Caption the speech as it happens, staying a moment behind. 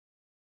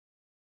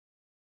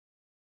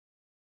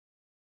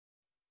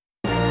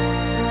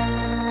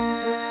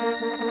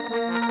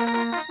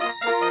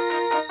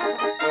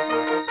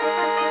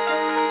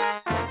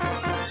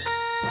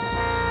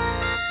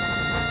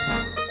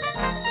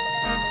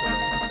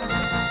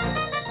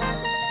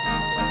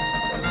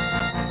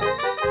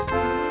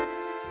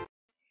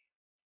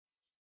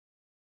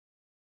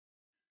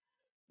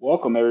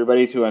Welcome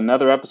everybody to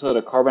another episode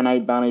of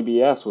Carbonite Bounty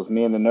BS with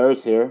me and the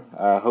nerds here.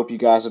 I hope you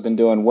guys have been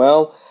doing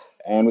well,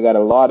 and we got a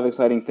lot of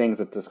exciting things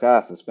to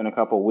discuss. It's been a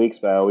couple of weeks,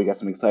 but we got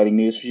some exciting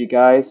news for you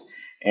guys,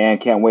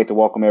 and can't wait to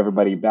welcome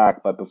everybody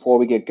back. But before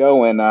we get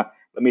going, let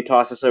me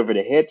toss this over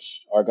to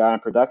Hitch, our guy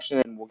in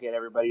production, and we'll get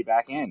everybody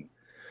back in.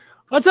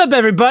 What's up,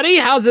 everybody?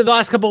 How's it the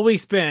last couple of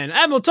weeks been?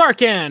 Admiral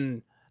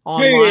Tarkan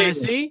online, I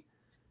see,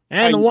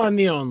 and the one and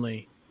the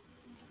only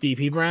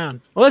DP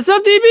Brown. What's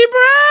up, DP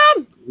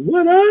Brown?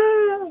 What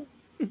up?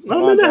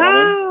 I'm in the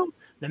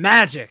house. The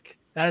magic.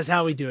 That is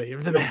how we do it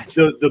here. The magic.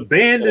 The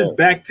band is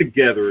back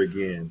together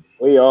again.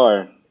 We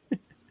are.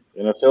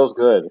 And it feels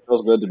good. It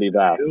feels good to be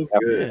back. It feels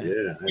good,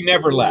 yeah. We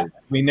never left.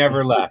 We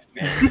never left,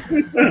 man.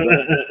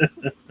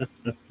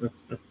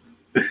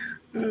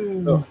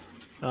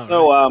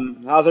 So,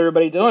 how's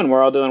everybody doing?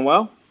 We're all doing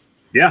well?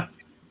 Yeah.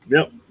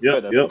 Yep.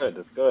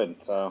 That's good.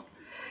 So,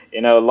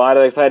 a lot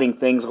of exciting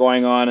things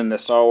going on in the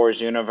Star Wars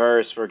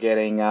universe. We're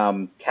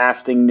getting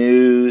casting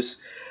news.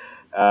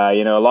 A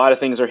lot of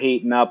things are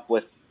heating up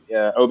with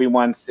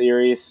Obi-Wan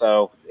series,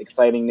 so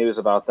exciting news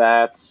about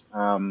that.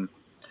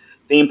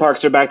 Theme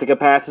parks are back to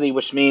capacity,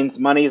 which means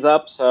money's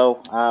up,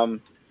 so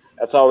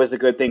that's always a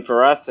good thing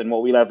for us and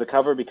what we love to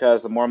cover,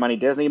 because the more money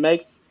Disney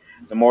makes,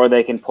 the more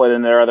they can put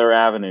in their other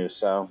avenues.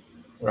 So,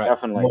 right.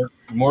 Definitely.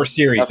 More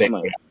series.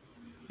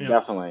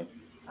 Definitely.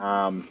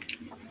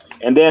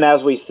 And then,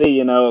 as we see,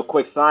 a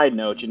quick side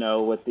note,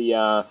 with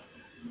the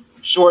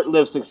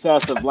short-lived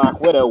success of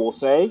Black Widow, we'll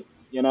say,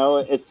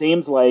 it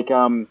seems like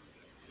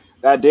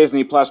that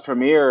Disney Plus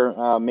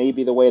premiere may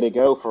be the way to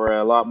go for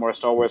a lot more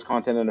Star Wars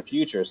content in the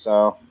future.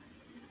 So,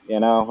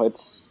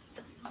 it's,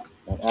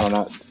 I don't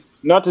know,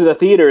 not to the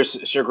theater's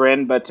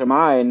chagrin, but to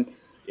mine,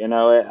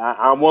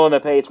 I'm willing to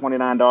pay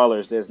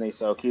 $29, Disney,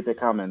 so keep it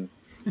coming.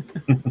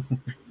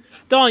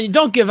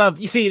 Don't give up.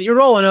 You see, you're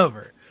rolling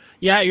over.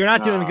 Yeah, you're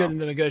not doing good in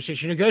the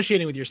negotiation. You're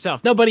negotiating with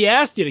yourself. Nobody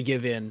asked you to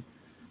give in.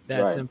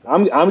 That's right. simple.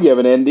 I'm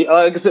giving in.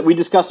 Like I said, we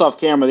discussed off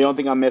camera. The only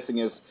thing I'm missing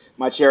is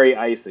my cherry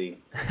icy.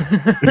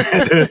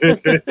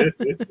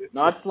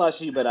 Not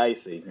slushy, but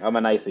icy. I'm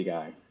an icy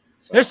guy.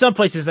 So. There's some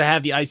places that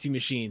have the icy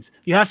machines.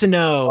 You have to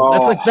know.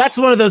 That's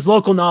one of those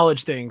local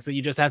knowledge things that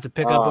you just have to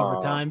pick up over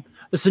time.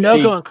 The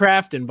Sunoco and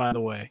Crafton, by the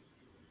way.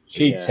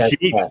 Sheets.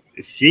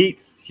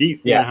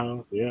 Yeah.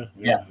 House.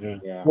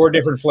 Yeah. 4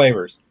 different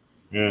flavors.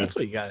 Yeah. That's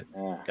what you got.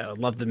 Gotta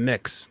love the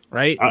mix,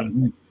 right? I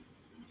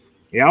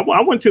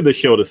went to the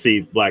show to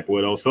see Black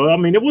Widow, so I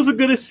mean, it was a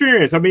good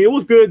experience. I mean, it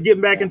was good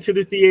getting back into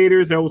the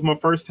theaters. That was my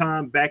first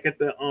time back at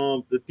the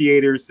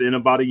theaters in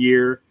about a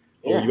year,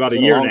 about a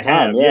year and a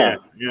half. Yeah.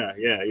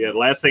 The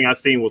last thing I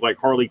seen was like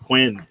Harley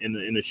Quinn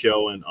in the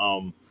show, and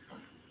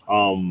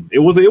it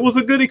was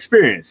a good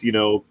experience.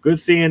 Good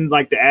seeing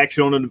like the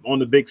action on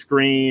the big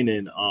screen,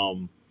 and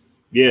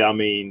I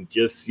mean,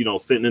 just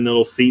sitting in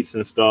little seats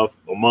and stuff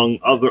among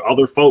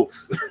other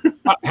folks.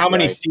 How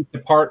many seats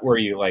apart were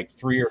you? Like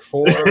 3 or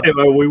 4?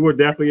 We were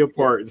definitely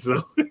apart.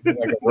 So like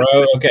a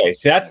row. Okay,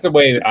 so that's the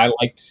way that I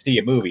like to see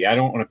a movie. I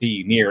don't want to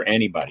be near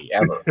anybody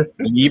ever,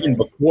 even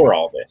before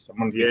all this. I'm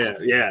gonna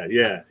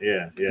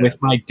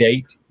with my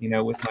date.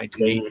 With my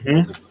date.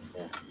 Mm-hmm.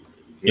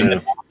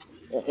 And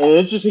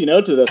interesting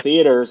note to the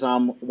theaters.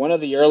 One of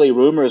the early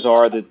rumors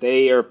are that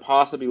they are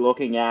possibly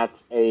looking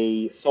at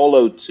a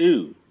Solo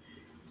 2.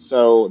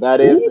 So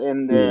that is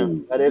in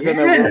the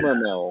rumor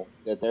mill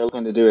that they're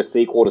looking to do a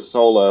sequel to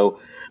Solo,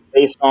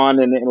 based on,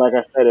 and like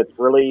I said, it's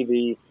really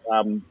these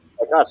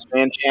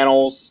fan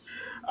channels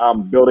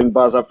building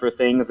buzz up for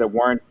things that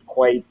weren't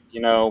quite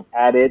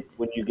added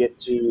when you get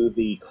to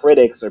the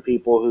critics or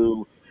people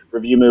who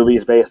review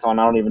movies based on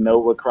I don't even know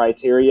what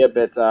criteria,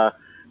 but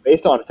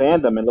based on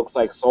fandom, it looks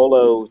like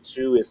Solo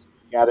 2 is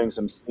gathering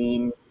some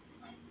steam.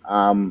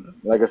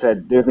 Like I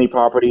said, Disney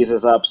Properties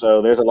is up,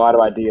 so there's a lot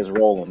of ideas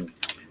rolling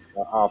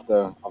off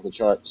the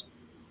charts.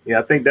 Yeah,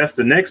 I think that's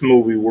the next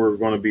movie we're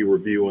going to be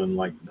reviewing,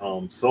 like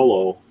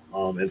Solo,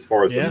 as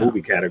far as the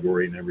movie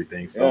category and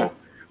everything. So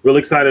real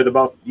excited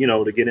about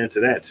to get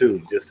into that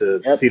too, just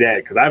to see that,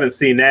 because I haven't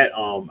seen that.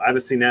 I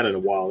haven't seen that in a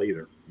while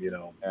either.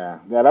 Yeah,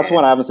 that's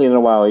one I haven't seen in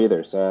a while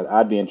either. So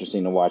I'd be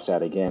interesting to watch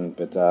that again.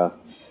 But I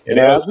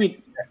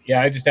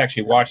just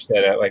actually watched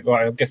that.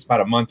 I guess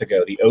about a month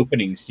ago. The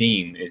opening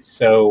scene is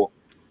so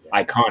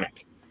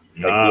iconic.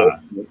 The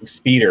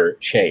speeder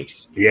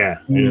chase.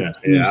 That's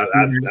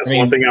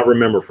one thing I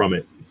remember from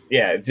it.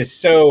 Yeah,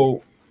 just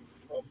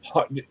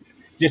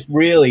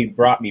really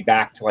brought me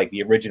back to like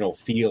the original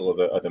feel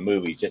of the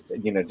movie. Just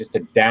a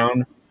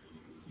down,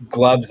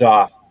 gloves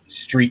off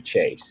street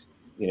chase.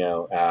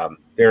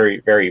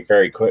 Very, very,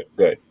 very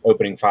good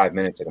opening 5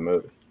 minutes of the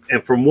movie.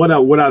 And from what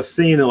I've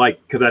seen,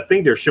 because I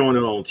think they're showing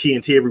it on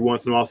TNT every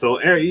once in a while. So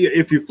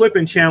if you're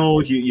flipping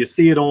channels, you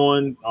see it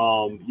on.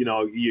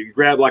 You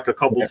grab like a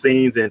couple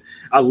scenes, and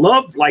I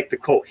love like the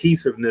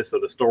cohesiveness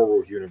of the Star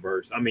Wars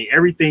universe. I mean,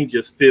 everything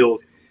just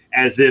feels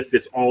as if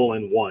it's all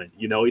in one.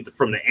 Either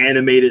from the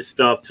animated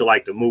stuff to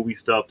like the movie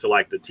stuff to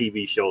like the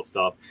TV show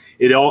stuff.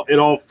 It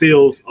all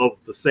feels of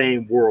the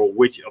same world,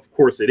 which of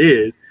course it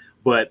is.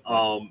 But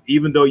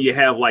even though you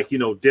have like, you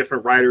know,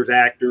 different writers,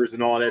 actors,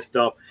 and all that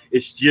stuff,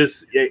 it's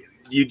just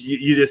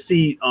you just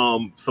see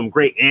some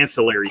great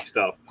ancillary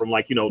stuff from,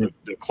 like, you know,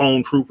 the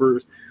clone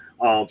troopers,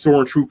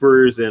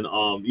 stormtroopers, and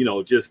you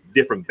know, just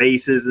different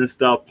bases and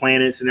stuff,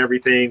 planets and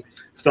everything,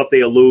 stuff they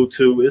allude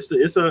to. It's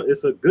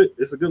a good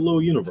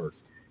little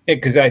universe.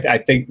 Because I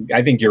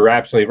think you're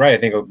absolutely right. I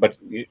think, but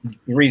the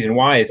reason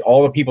why is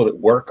all the people that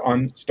work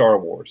on Star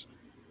Wars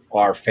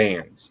are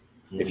fans.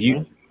 If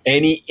you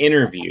any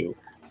interview,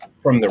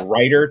 from the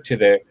writer to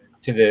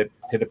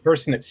the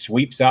person that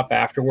sweeps up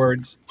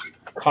afterwards,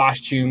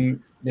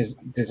 costume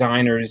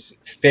designers,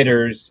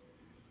 fitters,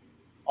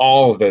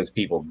 all of those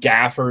people,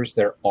 gaffers,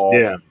 they're all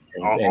fans,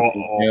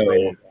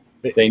 and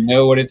they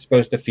know what it's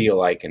supposed to feel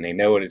like, and they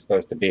know what it's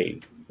supposed to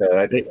be.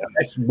 So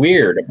that's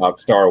weird about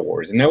Star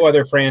Wars, and no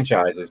other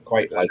franchise is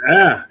quite like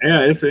that.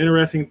 Yeah, it's an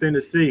interesting thing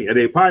to see. And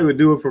they probably would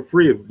do it for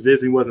free if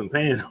Disney wasn't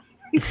paying them.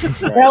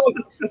 Well,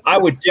 I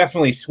would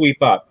definitely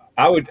sweep up.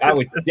 I would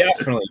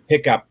definitely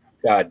pick up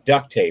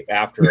duct tape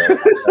after a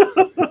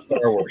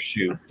Star Wars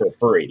shoot for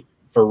free,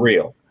 for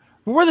real.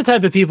 We're the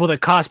type of people that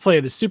cosplay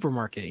at the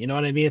supermarket. You know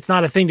what I mean? It's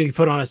not a thing to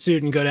put on a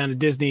suit and go down to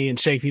Disney and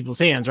shake people's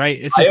hands, right?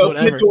 It's just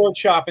open the door,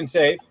 shop, and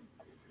say,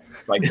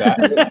 like that.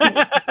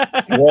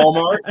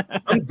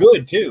 Walmart, I'm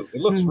good too.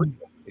 It looks real.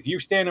 If you're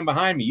standing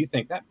behind me, you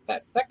think that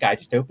guy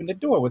just opened the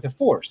door with a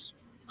force.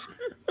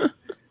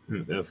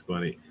 That's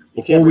funny.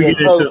 Before we get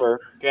into Kroger,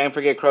 can't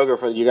forget Kroger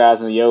for you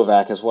guys in the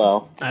OVAC as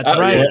well. That's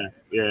right.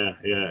 Yeah.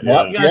 You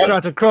gotta try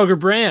the Kroger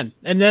brand,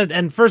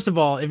 and first of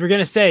all, if you're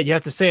gonna say it, you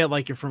have to say it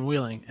like you're from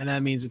Wheeling, and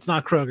that means it's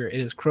not Kroger, it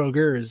is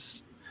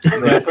Kroger's.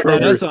 Put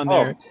that S on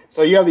there.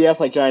 So you have the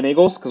S like Giant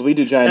Eagles, because we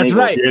do Giant Eagles.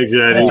 Right.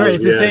 Yeah, that's right.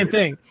 It's the same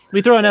thing.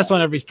 We throw an S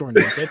on every store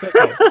name. So it's okay.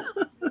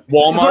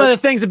 Walmart. That's one of the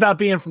things about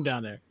being from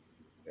down there.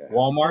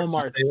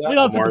 Walmart. We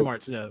don't put the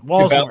marts. No.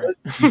 Walmart.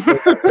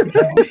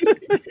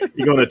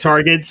 You go to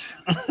Targets?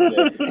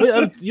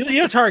 You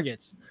know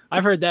Targets.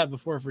 I've heard that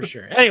before for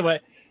sure. Anyway,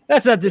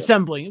 that's a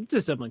dissembling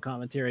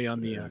commentary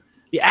on the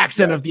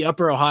accent of the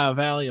Upper Ohio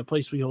Valley, a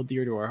place we hold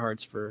dear to our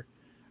hearts for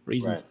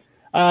reasons.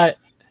 Right.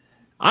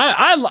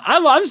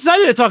 I'm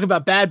excited to talk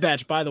about Bad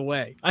Batch. By the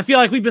way, I feel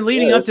like we've been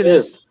leading up to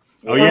this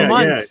for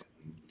months.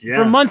 Yeah.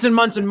 For months and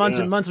months and months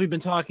and months, we've been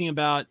talking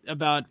about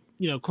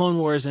Clone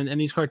Wars and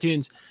these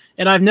cartoons.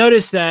 And I've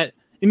noticed that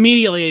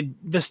immediately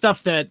the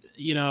stuff that,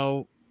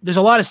 there's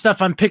a lot of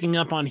stuff I'm picking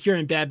up on here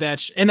in Bad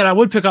Batch and that I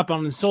would pick up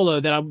on in Solo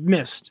that I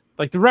missed.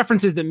 Like the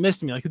references that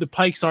missed me, like who the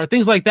Pikes are,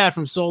 things like that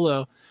from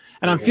Solo.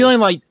 And I'm feeling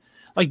like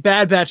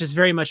Bad Batch is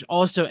very much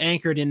also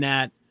anchored in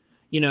that,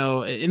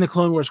 in the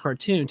Clone Wars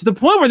cartoon, to the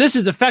point where this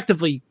is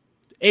effectively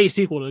a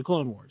sequel to the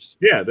Clone Wars.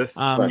 Yeah, that's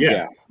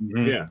yeah.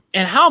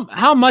 And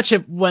how much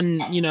of when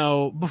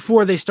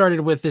before they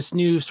started with this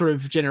new sort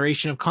of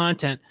generation of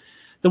content,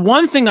 the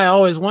one thing I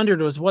always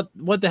wondered was what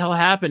the hell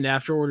happened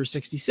after Order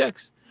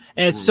 66,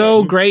 and it's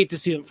so great to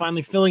see them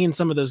finally filling in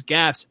some of those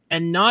gaps,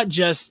 and not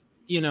just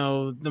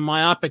the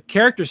myopic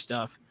character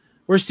stuff.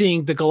 We're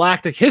seeing the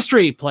galactic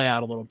history play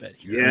out a little bit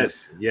here.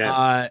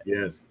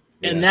 Yes.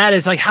 And that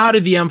is like, how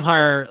did the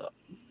Empire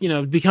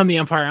become the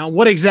Empire? And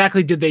what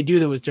exactly did they do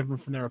that was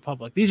different from the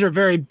Republic? These are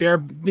very bare,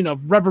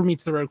 rubber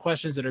meets the road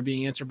questions that are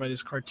being answered by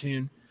this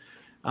cartoon.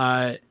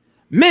 Man,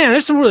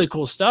 there's some really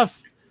cool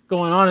stuff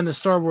going on in the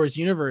Star Wars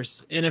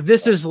universe. And if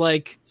this is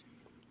like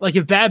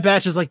if Bad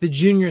Batch is like the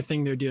junior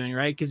thing they're doing,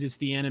 right? Because it's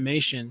the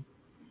animation.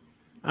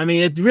 I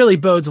mean, it really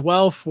bodes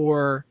well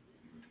for,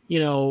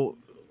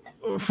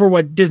 for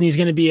what Disney's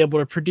going to be able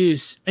to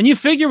produce. And you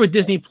figure with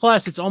Disney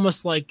Plus, it's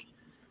almost like,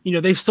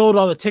 they've sold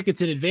all the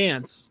tickets in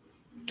advance.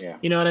 Yeah.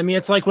 You know what I mean?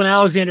 It's like when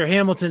Alexander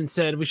Hamilton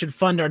said we should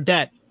fund our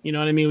debt. You know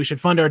what I mean? We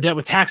should fund our debt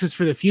with taxes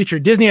for the future.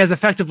 Disney has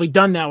effectively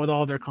done that with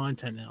all of their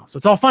content now. So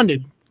it's all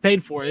funded,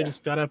 paid for. They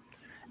just got to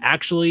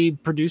actually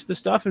produce the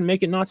stuff and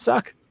make it not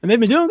suck. And they've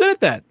been doing good at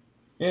that.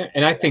 Yeah,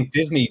 and I think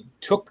Disney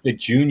took the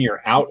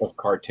junior out of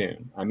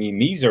cartoon. I mean,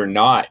 these are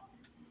not.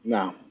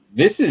 No.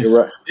 This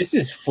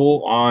is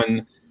full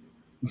on.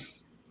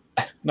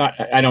 Not,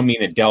 I don't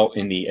mean adult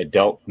in the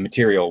adult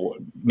material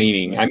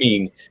meaning. I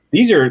mean,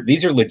 these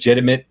are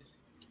legitimate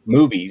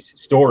movies,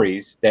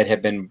 stories that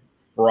have been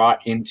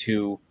brought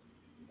into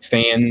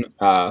fan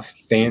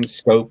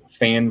scope,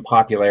 fan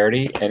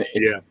popularity, and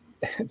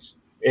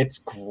it's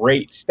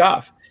great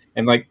stuff.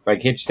 And like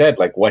Hitch said,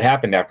 like what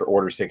happened after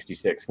Order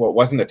 66? Well, it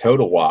wasn't a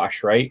total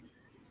wash, right?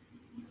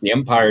 The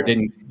Empire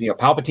didn't,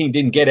 Palpatine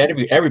didn't get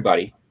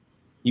everybody.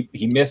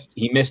 He missed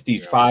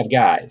these 5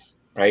 guys,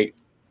 right?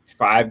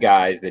 5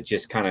 guys that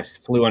just kind of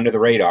flew under the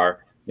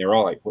radar. They're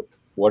all like,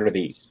 what are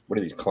these? What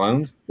are these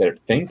clones that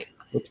think?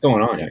 What's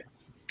going on here?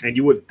 And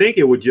you would think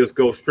it would just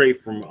go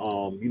straight from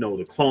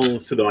the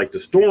clones to the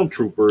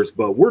stormtroopers,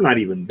 but we're not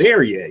even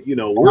there yet.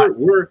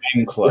 We're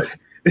close.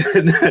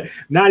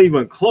 Not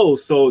even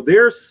close. So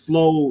they're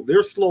slow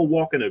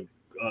walking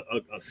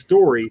a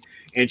story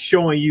and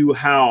showing you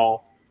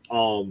how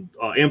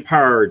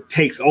empire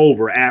takes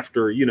over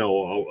after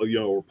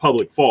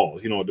republic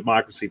falls,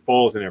 democracy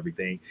falls and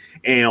everything.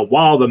 And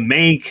while the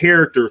main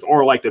characters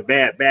are like the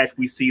Bad Batch,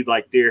 we see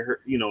like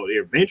their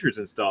adventures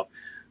and stuff.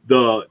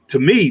 To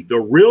me, the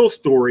real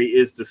story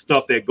is the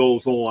stuff that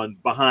goes on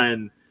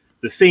behind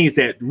the scenes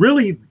that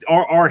really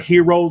our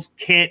heroes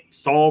can't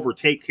solve or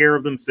take care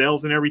of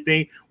themselves and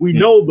everything. We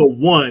know the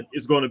one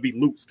is going to be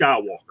Luke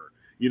Skywalker.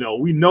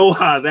 We know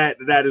how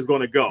that is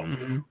going to go.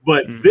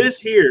 But this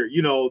here,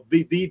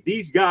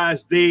 these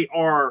guys, they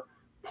are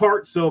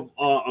parts of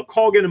a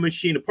cog in a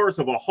machine, parts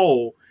of a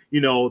whole,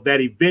 that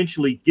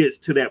eventually gets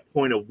to that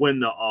point of when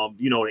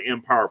the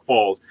empire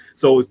falls.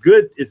 So it's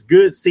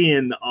good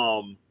seeing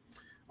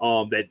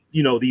that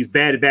these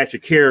Bad Batch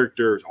of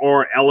characters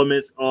are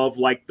elements of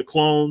like the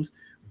clones,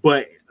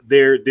 but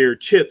their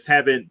chips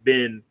haven't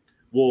been.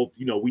 Well,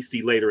 we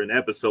see later in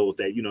episodes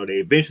that they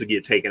eventually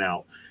get taken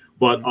out.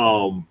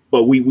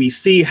 But we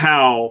see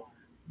how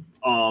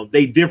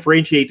they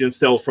differentiate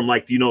themselves from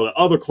like the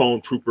other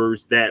clone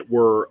troopers that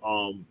were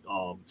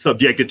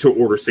subjected to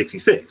Order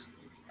 66.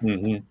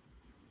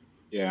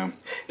 Yeah,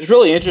 it's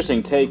really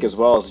interesting take as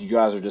well as you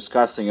guys are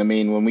discussing. I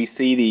mean, when we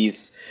see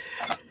these,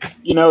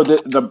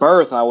 the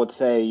birth, I would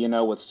say,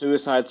 with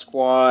Suicide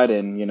Squad,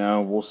 and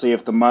we'll see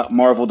if the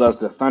Marvel does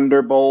the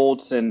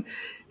Thunderbolts and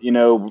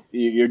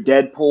your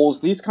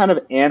Deadpools. These kind of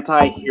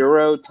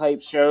anti-hero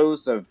type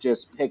shows have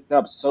just picked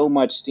up so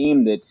much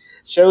steam that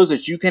shows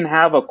that you can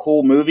have a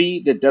cool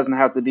movie that doesn't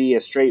have to be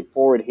a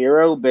straightforward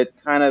hero, but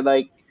kind of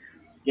like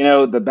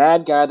the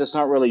bad guy that's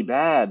not really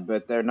bad,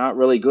 but they're not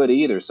really good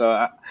either.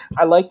 So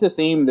I like the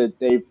theme that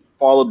they've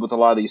followed with a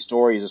lot of these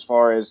stories, as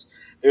far as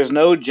there's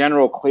no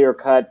general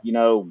clear-cut,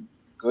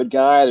 good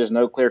guy. There's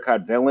no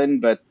clear-cut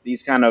villain, but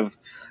these kind of,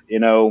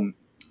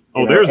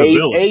 there's a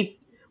villain.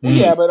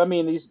 Yeah, but I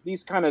mean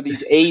these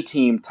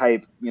A-team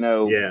type,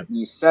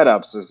 these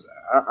setups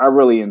I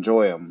really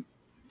enjoy them.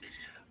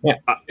 Yeah,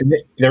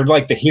 they're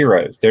like the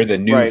heroes. They're the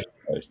new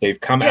heroes. They've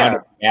come out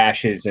of the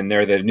ashes, and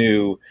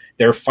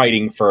they're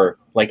fighting for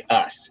like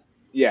us.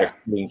 Yeah, they're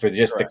fighting for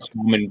just the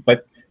common.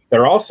 But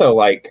they're also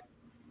like,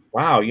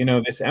 wow,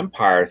 this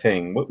Empire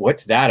thing.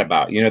 What's that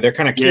about? They're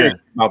kind of curious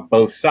about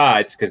both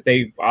sides, because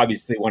they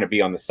obviously want to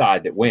be on the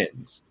side that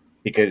wins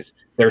because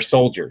they're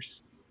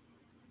soldiers.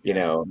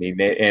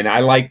 And I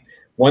like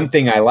one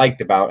thing I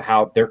liked about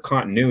how their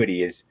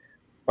continuity is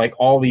like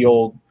all the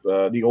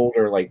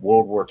older like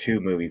World War II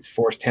movies,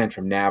 Force 10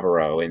 from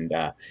Navarro, and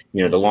The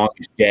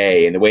Longest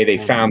Day, and the way they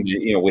found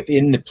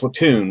within the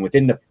platoon,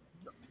 within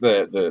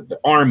the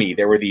army,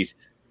 there were these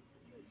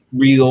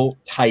real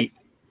tight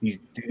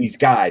these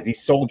guys,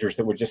 these soldiers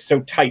that were just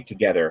so tight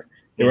together.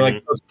 They were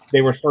like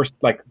first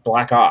like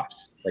Black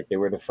Ops, like they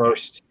were the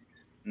first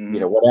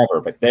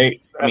whatever, but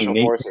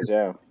special forces,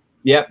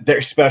 yeah,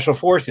 they're special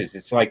forces.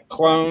 It's like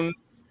clones,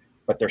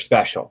 but they're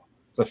special.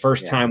 It's the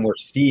first time we're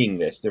seeing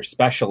this. They're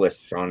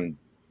specialists on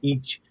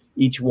each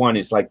one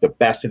is like the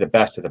best of the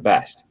best of the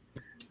best.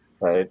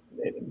 But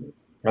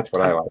that's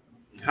what I like.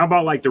 How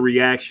about like the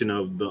reaction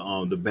of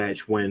the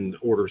batch when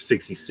Order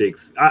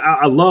 66?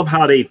 I love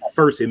how they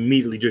first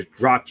immediately just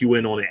dropped you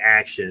in on the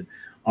action.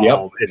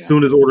 As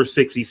soon as Order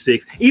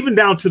 66, even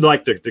down to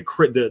like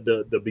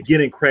the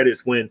beginning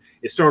credits when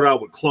it started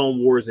out with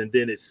Clone Wars, and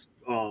then it's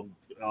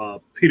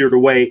petered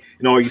away,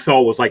 and all you saw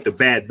was like the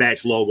Bad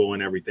Batch logo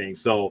and everything.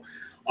 So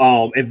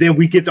and then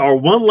we get to our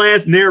one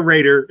last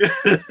narrator.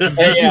 And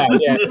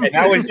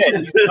that was it.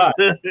 He's done.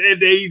 And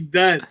then he's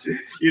done.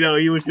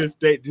 He was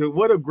just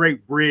what a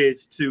great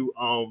bridge to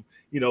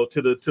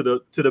to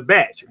the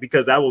batch,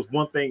 because that was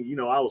one thing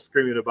I was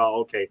screaming about.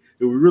 Okay,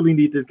 do we really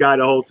need this guy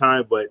the whole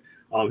time? But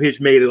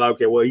Hitch made it like,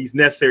 okay, well, he's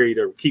necessary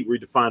to keep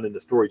redefining the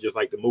story, just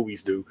like the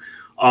movies do,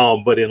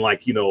 but in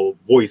like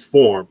voice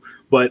form.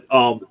 But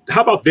how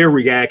about their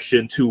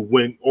reaction to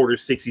when Order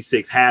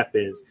 66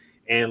 happens,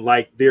 and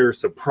like their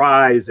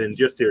surprise and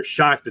just their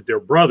shock that their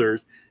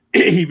brothers,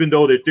 even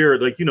though that they're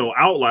like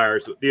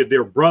outliers,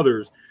 their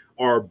brothers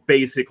are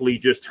basically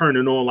just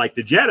turning on like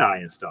the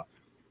Jedi and stuff.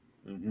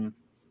 Mm-hmm.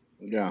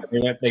 Yeah, I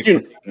mean,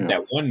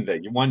 that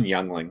one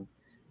youngling.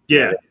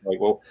 Yeah, like,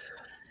 well.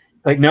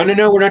 Like, no,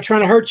 we're not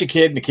trying to hurt you,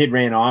 kid. And the kid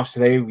ran off. So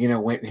they,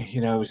 went,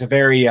 it was a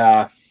very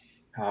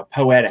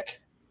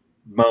poetic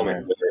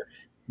moment where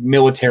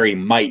military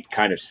might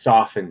kind of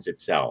softens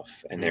itself.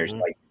 And there's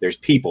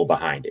people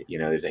behind it.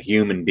 There's a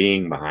human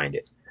being behind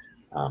it.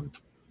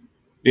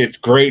 It's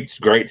great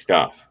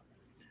stuff.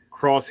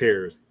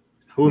 Crosshairs.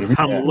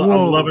 I'm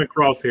loving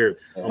Crosshairs.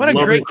 What a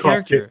great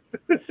character!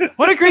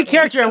 What a great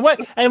character! And what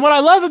I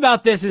love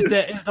about this is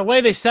the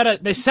way they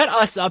set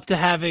us up to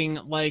having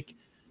like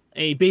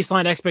a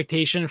baseline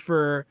expectation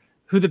for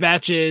who the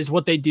batch is,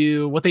 what they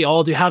do, what they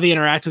all do, how they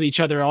interact with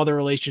each other, all their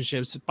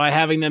relationships, by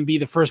having them be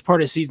the first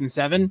part of season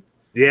 7.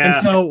 Yeah. And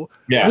so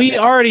we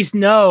already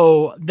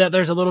know that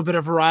there's a little bit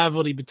of a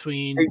rivalry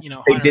between,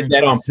 they did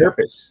that on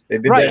purpose. They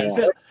did that.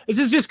 So this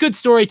is just good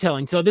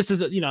storytelling. So this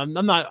is,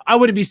 I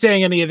wouldn't be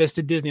saying any of this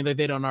to Disney that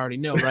they don't already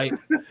know, right?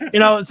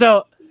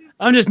 So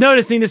I'm just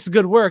noticing this is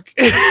good work.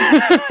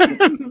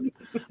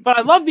 But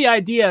I love the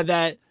idea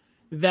that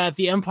that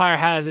the Empire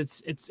has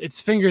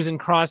its fingers in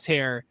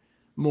Crosshair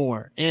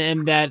more,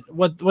 and that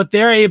what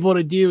they're able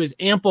to do is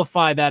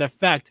amplify that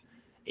effect.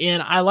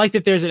 And I like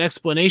that there's an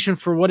explanation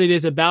for what it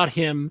is about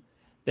him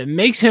that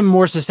makes him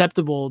more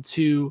susceptible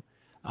to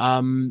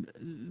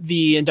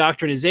the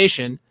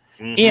indoctrination.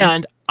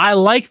 And I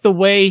like the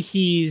way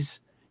he's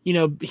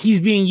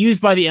being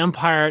used by the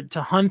Empire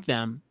to hunt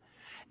them.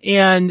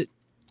 And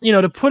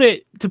to put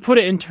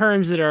it in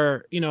terms that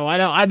are,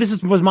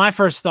 was my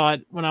first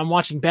thought when I'm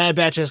watching Bad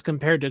Batch as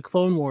compared to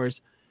Clone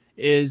Wars,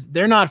 is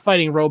they're not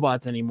fighting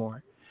robots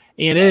anymore.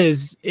 And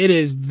it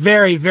is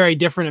very, very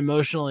different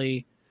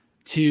emotionally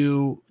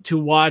to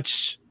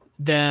watch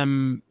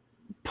them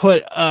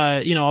put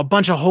a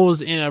bunch of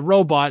holes in a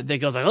robot that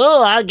goes like,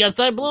 oh, I guess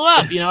I blew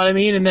up, you know what I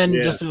mean? And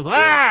then just goes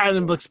and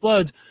it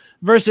explodes,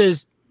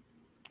 versus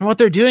what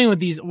they're doing with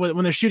these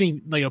when they're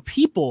shooting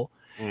people.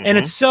 And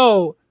it's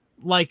so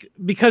like,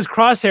 because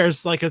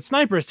Crosshair's like a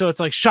sniper, so it's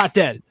like shot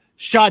dead.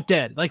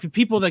 Like the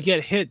people that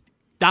get hit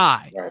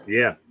die.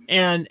 Yeah.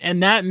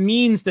 And that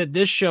means that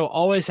this show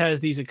always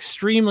has these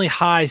extremely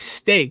high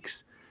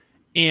stakes,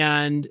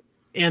 and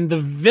the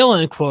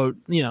villain, quote,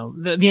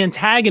 the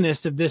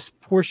antagonist of this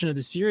portion of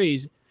the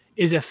series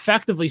is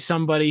effectively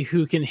somebody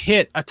who can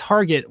hit a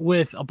target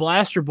with a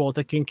blaster bolt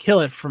that can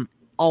kill it from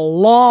a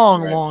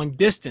long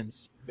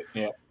distance.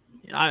 Yeah.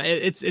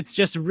 It's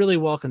just really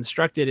well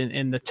constructed,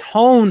 and the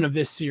tone of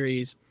this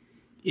series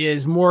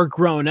is more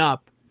grown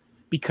up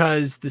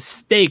because the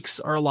stakes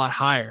are a lot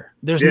higher.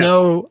 There's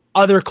no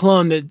other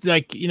clone that,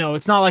 like,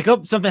 it's not like,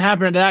 oh, something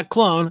happened to that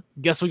clone,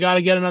 guess we got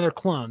to get another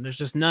clone. There's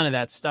just none of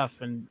that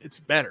stuff, and it's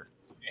better.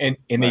 And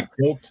they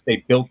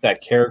built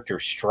that character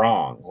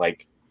strong.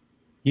 Like,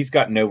 he's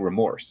got no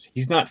remorse.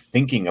 He's not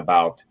thinking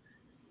about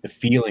the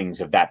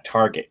feelings of that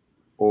target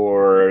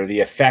or the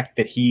effect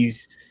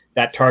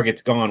that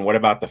target's gone. What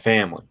about the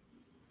family?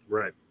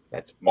 Right.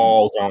 That's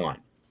all gone.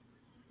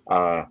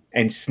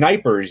 And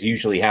snipers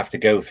usually have to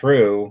go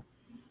through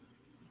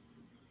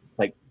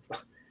like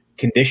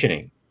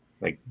conditioning,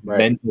 like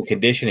mental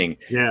conditioning,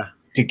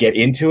 to get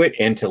into it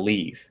and to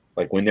leave.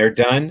 Like, when they're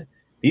done,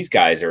 these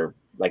guys are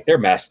like, they're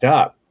messed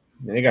up.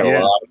 They got a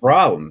lot of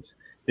problems.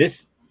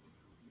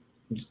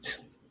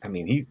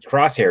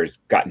 Crosshair's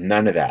got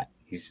none of that.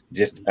 He's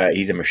just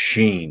he's a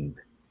machine.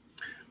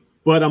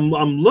 But I'm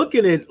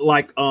looking at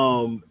like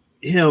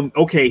him.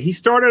 Okay, he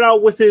started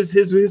out with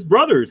his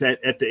brothers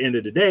at the end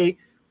of the day.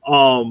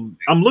 I'm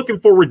looking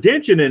for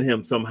redemption in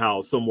him somehow,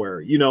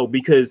 somewhere,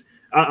 because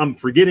I'm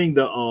forgetting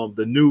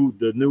the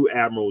new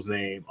admiral's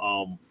name.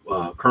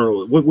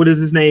 Colonel, what is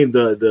his name?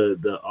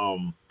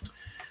 The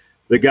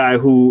guy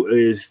who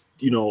is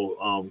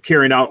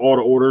carrying out all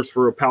the orders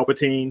for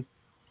Palpatine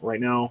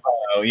right now.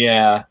 Oh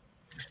yeah.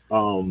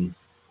 Cham?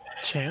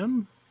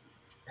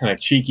 Kind of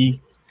a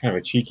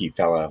cheeky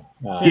fellow.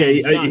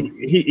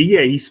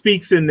 He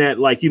speaks in that,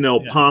 like,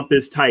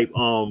 pompous type,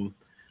 I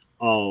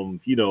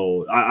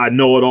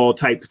know it all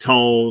type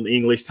tone,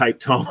 English type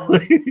tone,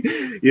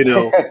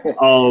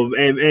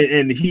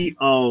 and he,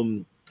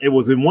 it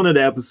was in one of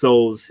the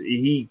episodes,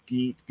 he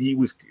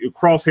was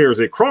Crosshairs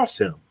that crossed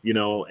him,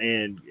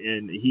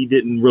 and he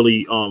didn't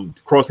really,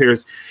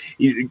 Crosshairs,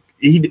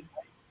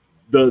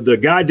 the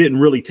guy didn't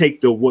really take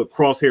what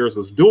Crosshairs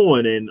was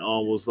doing, and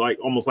was like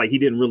almost like he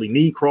didn't really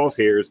need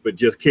Crosshairs, but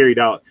just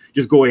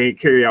go ahead and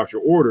carry out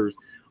your orders.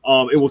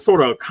 It was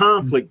sort of a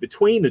conflict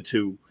between the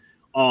two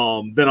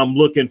that I'm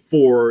looking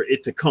for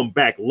it to come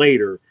back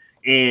later,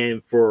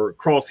 and for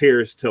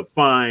Crosshairs to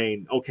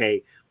find,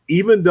 okay,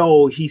 even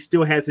though he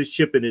still has his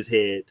chip in his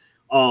head,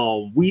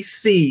 we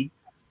see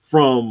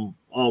from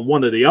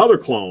one of the other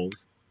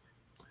clones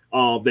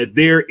that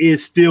there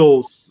is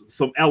still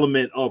some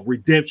element of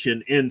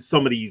redemption in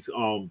some of these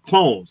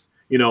clones.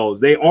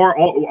 They are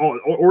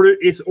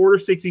Order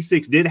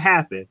 66 did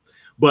happen,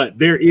 but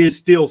there is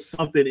still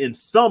something in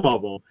some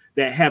of them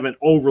that haven't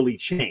overly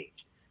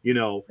changed.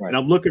 And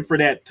I'm looking for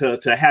that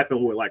to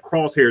happen with like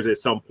Crosshairs at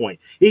some point.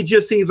 It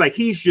just seems like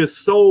he's just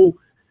so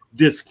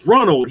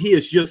disgruntled. He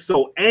is just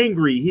so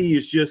angry. He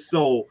is just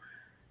so.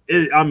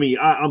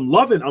 I'm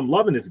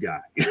loving this guy.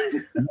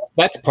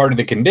 That's part of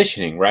the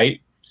conditioning,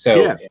 right?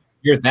 So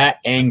you're that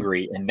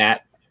angry and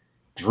that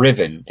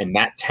driven and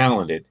that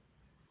talented.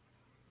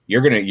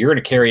 You're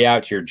gonna carry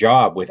out your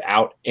job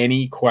without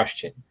any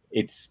question.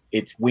 It's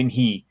when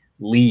he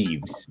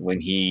leaves, when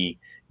he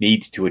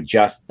needs to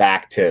adjust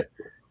back to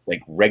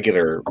like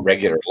regular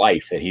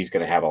life, that he's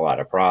going to have a lot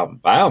of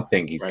problems. I don't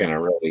think he's going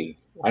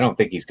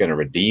to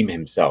redeem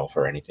himself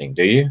or anything.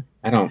 Do you?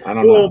 I don't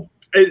know.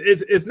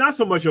 It's not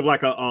so much of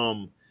like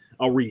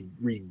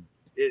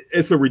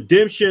it's a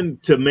redemption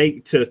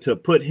to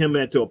put him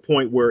into a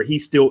point where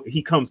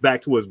he comes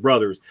back to his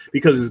brothers,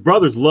 because his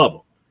brothers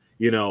love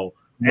him,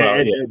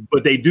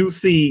 but they do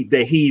see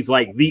that he's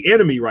like the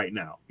enemy right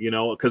now,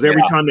 because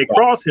every time they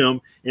cross him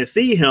and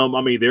see him,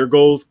 there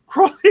goes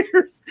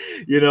Crosshairs,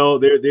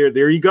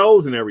 there he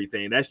goes and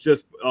everything. That's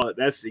just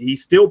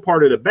he's still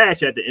part of the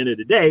batch at the end of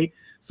the day.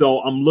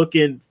 So I'm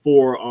looking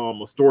for a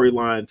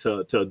storyline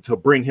to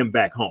bring him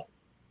back home.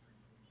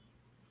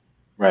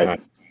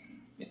 Right.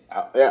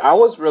 I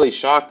was really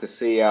shocked to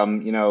see,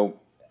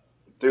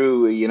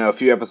 through a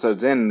few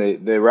episodes in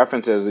the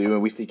references.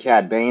 We see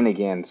Cad Bane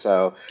again,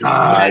 so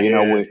Ah,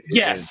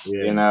 Yes.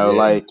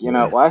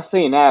 well, I've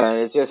seen that,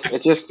 and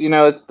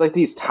it's like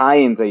these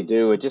tie-ins they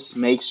do. It just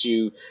makes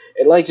you,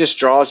 it like just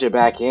draws you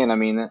back in. I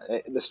mean,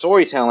 the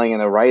storytelling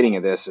and the writing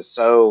of this is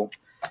so.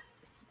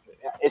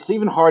 It's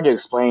even hard to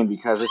explain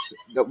because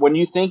when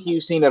you think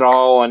you've seen it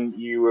all and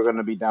you were going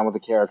to be done with the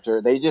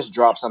character, they just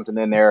drop something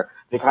in there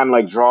that kind of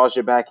like draws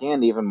you back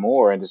in even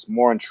more and just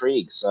more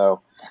intrigue.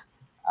 So,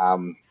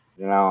 um,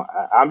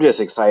 I'm just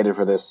excited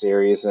for this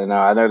series, and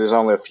I know there's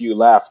only a few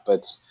left,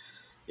 but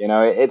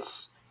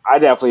it's I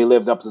definitely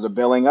lived up to the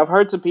billing. I've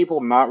heard some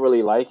people not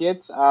really like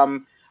it. I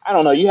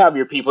don't know. You have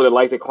your people that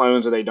like the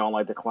clones or they don't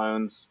like the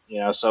clones.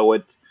 So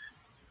it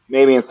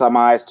maybe in some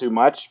eyes too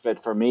much,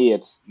 but for me,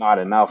 it's not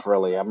enough.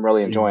 Really, I'm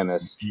really enjoying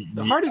this.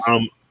 The hardest.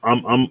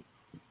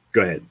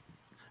 Go ahead.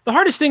 The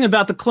hardest thing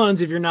about the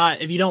clones, if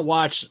you don't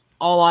watch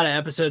a lot of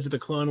episodes of the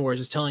Clone Wars,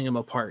 is telling them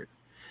apart,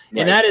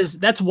 Right. and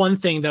that's one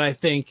thing that I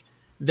think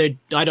that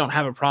I don't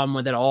have a problem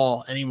with at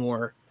all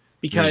anymore,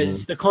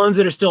 because the clones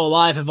that are still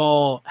alive have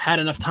all had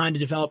enough time to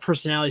develop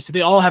personality, so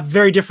they all have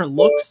very different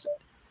looks,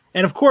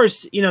 and of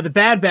course, the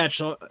Bad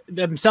Batch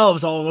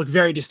themselves all look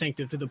very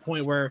distinctive to the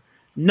point where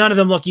none of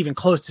them look even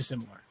close to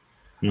similar.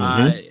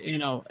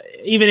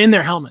 Even in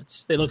their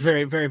helmets, they look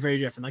very, very, very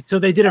different. So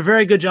they did a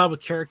very good job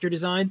with character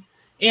design,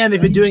 and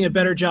they've been doing a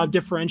better job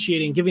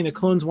differentiating, giving the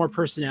clones more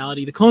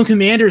personality. The clone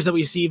commanders that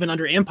we see even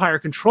under Empire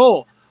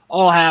control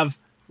all have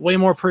way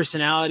more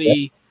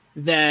personality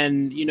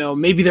than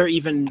maybe they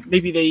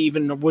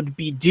even would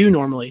be due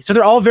normally. So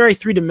they're all very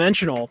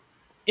three-dimensional,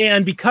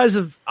 and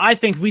I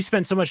think we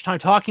spent so much time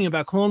talking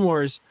about Clone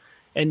Wars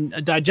and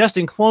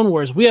digesting Clone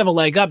Wars, we have a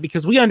leg up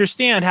because we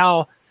understand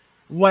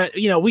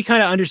we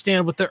kind of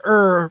understand what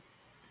the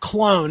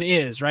clone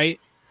is, right?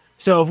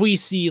 So if we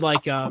see they're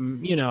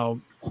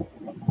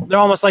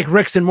almost like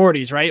Ricks and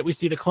Mortys, right? We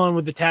see the clone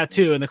with the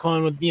tattoo and the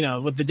clone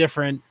with the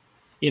different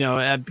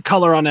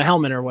color on the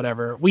helmet or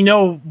whatever. We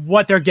know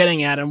what they're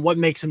getting at and what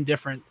makes them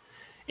different.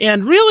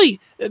 And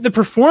really, the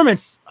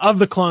performance of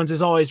the clones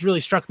has always really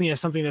struck me as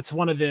something that's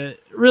one of the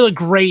really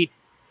great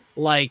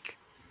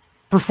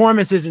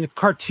performances in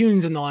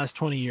cartoons in the last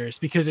 20 years,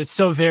 because it's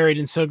so varied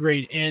and so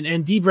great.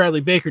 And D. Bradley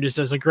Baker just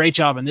does a great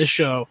job in this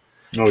show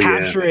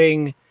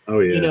capturing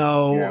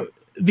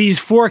these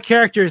four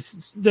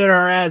characters that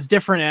are as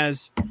different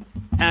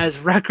as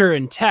Wrecker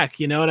and Tech,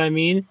 you know what I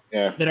mean?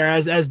 Yeah. That are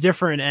as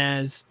different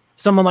as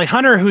someone like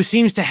Hunter, who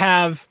seems to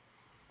have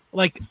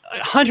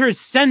Hunter's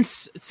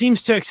sense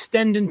seems to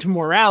extend into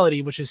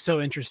morality, which is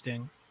so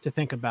interesting to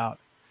think about,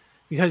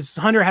 because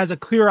Hunter has a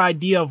clear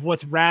idea of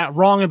what's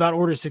wrong about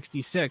Order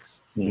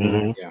 66.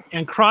 Mm-hmm. Yeah.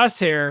 And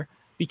Crosshair,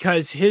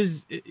 because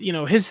his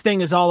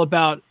thing is all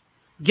about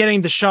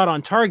getting the shot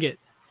on target,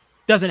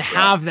 doesn't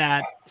have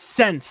that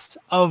sense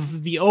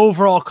of the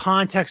overall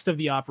context of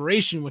the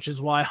operation, which is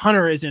why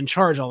Hunter is in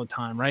charge all the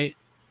time, right?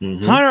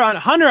 Mm-hmm. So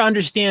Hunter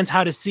understands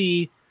how to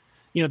see,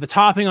 the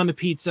topping on the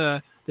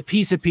pizza, the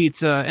piece of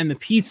pizza, and the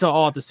pizza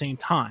all at the same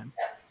time,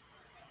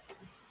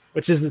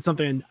 which isn't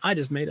something I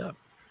just made up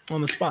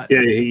on the spot.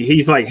 Yeah,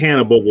 he's like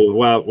Hannibal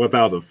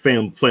without a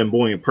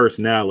flamboyant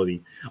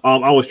personality.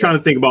 I was trying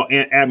to think about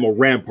Admiral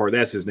Rampart.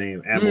 That's his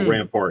name, Admiral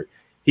Rampart.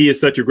 He is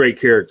such a great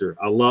character.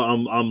 I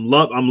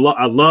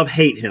love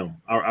hate him.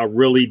 I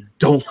really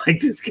don't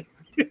like this guy.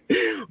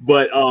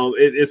 But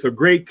it's a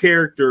great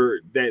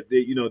character that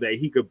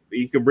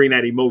he can bring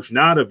that emotion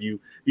out of you,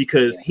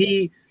 because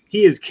he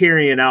is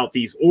carrying out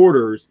these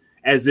orders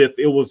as if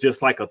it was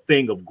just like a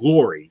thing of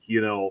glory.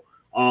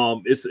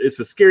 It's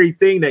a scary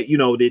thing that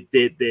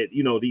that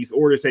these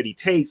orders that he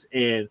takes,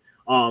 and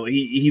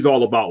he's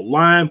all about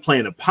lying,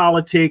 playing the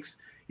politics.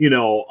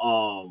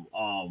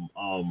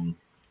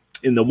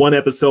 In the one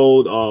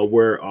episode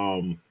where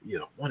one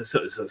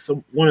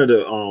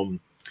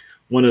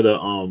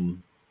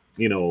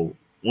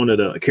of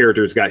the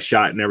characters got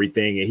shot and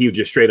everything, and he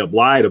just straight up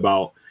lied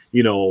about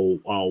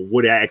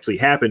what actually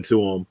happened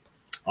to him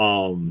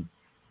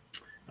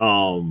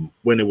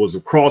when it was the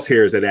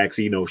Crosshairs that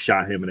actually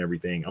shot him and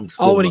everything.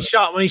 When he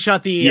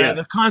shot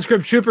the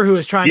conscript trooper who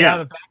was trying to have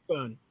a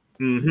backbone.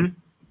 Mm-hmm.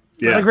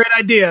 What a great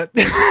idea.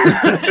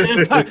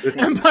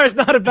 Empire's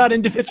not about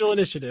individual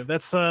initiative.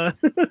 That's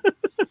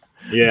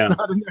it's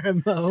not in their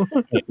MO.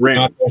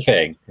 Not their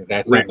thing.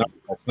 That's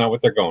not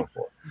what they're going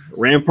for.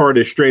 Rampart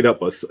is straight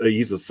up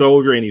he's a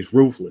soldier, and he's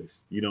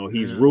ruthless.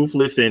 He's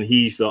ruthless, and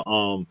he's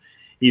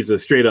a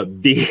straight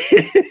up D.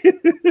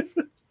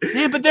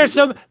 Yeah, but there's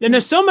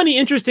so many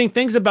interesting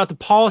things about the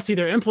policy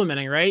they're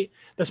implementing, right?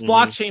 This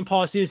blockchain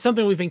policy is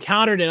something we've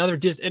encountered in other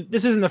this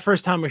isn't the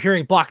first time we're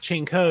hearing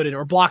blockchain code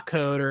or block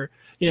code or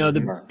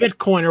the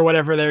Bitcoin or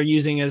whatever they're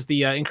using as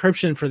the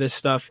encryption for this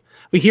stuff.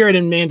 We hear it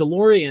in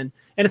Mandalorian,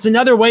 and it's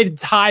another way to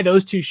tie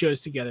those two shows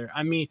together.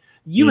 I mean,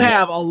 you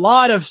have a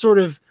lot of sort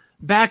of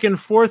back and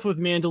forth with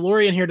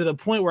Mandalorian here, to the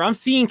point where I'm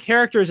seeing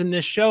characters in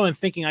this show and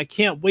thinking I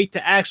can't wait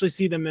to actually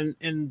see them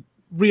in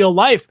real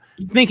life,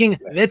 thinking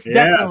it's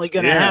definitely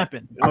going to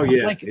happen. Oh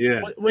yeah, like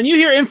when you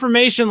hear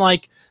information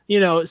like,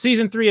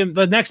 season 3 and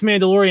the next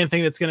Mandalorian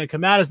thing that's going to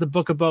come out is the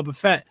Book of Boba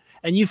Fett,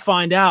 and you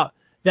find out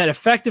that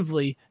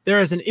effectively there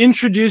is an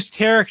introduced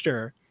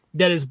character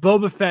that is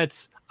Boba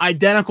Fett's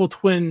identical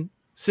twin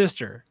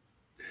sister.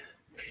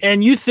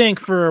 And you think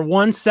for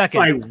 1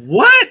 second, it's like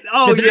what?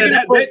 Oh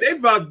yeah,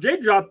 they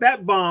dropped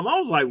that bomb. I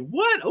was like,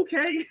 what?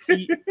 Okay.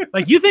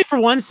 Like you think for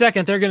 1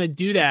 second they're going to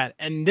do that,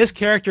 and this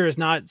character is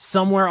not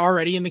somewhere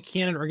already in the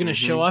canon or going to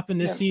show up in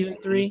this season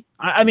 3.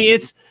 I mean,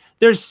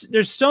 there's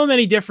so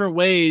many different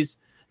ways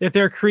that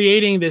they're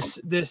creating this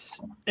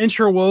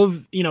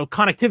interwove,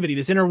 connectivity,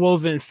 this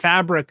interwoven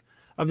fabric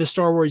of the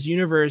Star Wars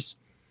universe,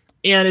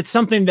 and it's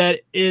something that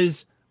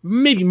is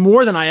maybe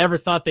more than I ever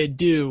thought they'd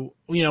do,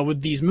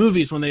 with these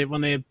movies when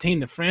they obtain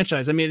the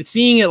franchise. I mean,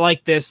 seeing it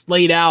like this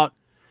laid out,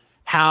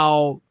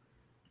 how,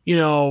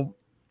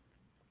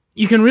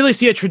 you can really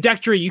see a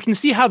trajectory. You can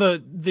see how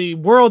the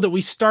world that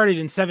we started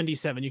in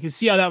 77, you can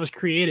see how that was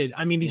created.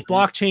 I mean, these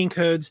blockchain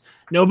codes,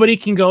 nobody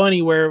can go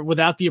anywhere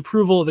without the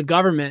approval of the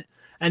government.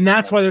 And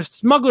that's why there's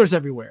smugglers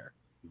everywhere.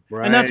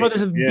 Right. And that's why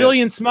there's a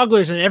billion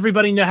smugglers, and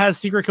everybody has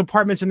secret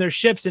compartments in their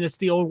ships. And it's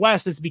the Old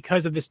West. It's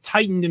because of this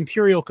tightened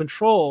imperial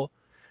control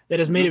that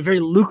has made it very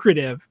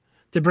lucrative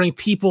to bring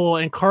people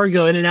and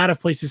cargo in and out of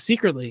places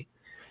secretly.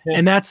 Yeah.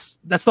 And that's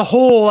the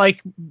whole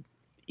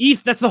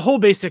that's the whole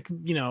basic,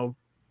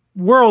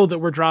 world that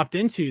we're dropped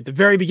into, the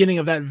very beginning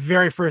of that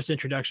very first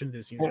introduction to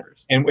this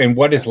universe. And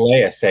what does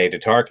Leia say to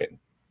Tarkin?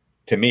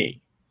 To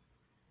me,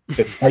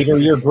 the tighter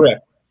your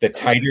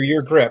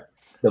grip,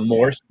 the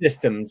more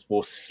systems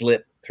will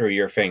slip through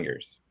your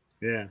fingers.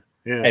 Yeah.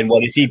 And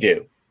what does he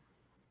do?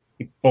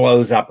 He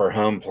blows up her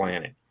home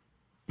planet.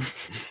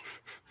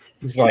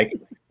 He's like,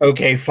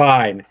 okay,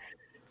 fine.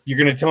 You're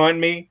gonna taunt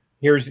me?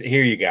 Here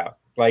you go.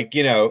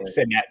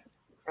 Saying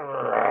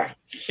that.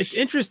 It's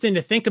interesting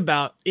to think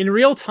about in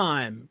real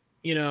time.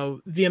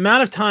 The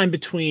amount of time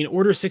between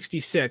Order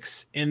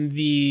 66 and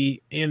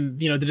the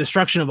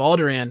destruction of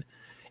Alderaan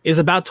is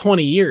about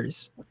 20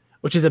 years,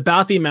 which is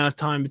about the amount of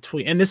time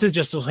between. And this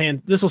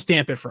will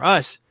stamp it for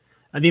us.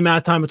 The amount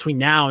of time between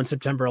now and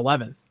September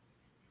 11th.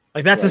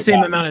 Like that's the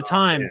same amount of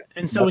time.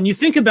 And so when you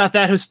think about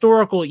that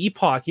historical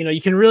epoch,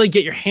 you can really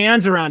get your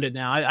hands around it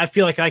now. I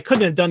feel like I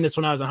couldn't have done this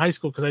when I was in high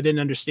school because I didn't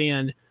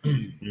understand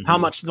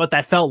what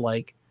that felt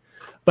like.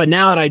 But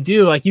now that I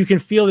do, you can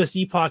feel this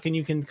epoch and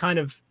you can kind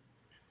of,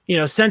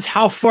 sense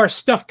how far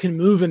stuff can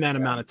move in that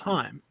amount of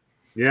time.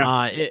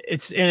 Yeah.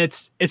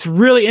 It's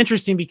really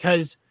interesting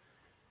because,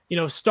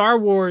 Star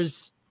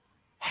Wars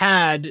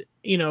had,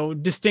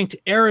 distinct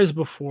eras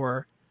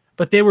before,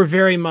 but they were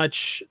very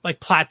much like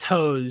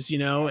plateaus,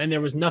 and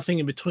there was nothing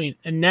in between.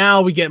 And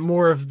now we get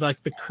more of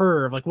the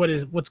curve,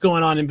 what's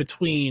going on in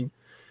between.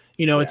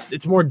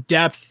 It's more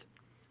depth,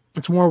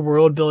 it's more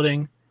world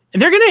building.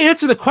 And they're going to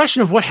answer the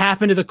question of what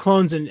happened to the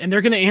clones, and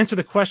they're going to answer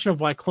the question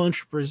of why clone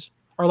troopers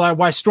or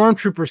why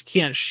stormtroopers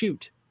can't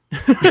shoot.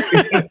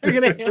 They're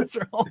going to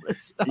answer all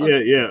this stuff.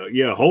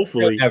 Yeah.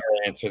 Hopefully, they'll never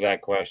answer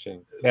that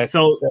question.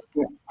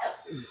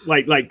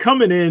 Like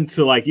coming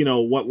into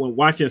when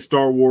watching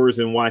Star Wars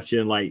and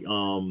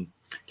watching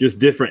just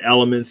different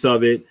elements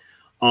of it.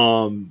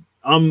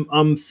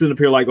 I'm sitting up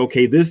here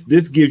okay,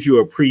 this gives you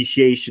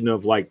appreciation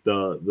of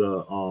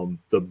the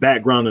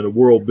background and the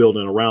world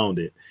building around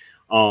it.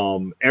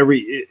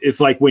 It's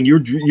like when you're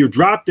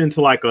dropped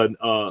into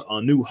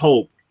a New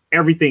Hope,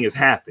 everything has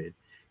happened.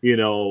 There's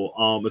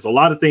a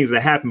lot of things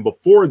that happened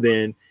before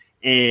then,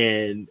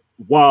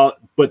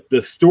 but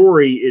the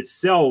story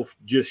itself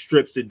just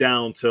strips it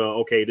down to,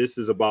 okay, this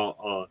is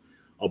about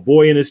a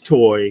boy and his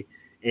toy,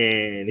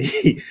 and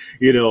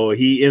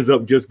he ends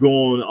up just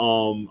going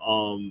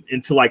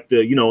into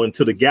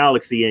into the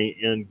galaxy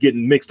and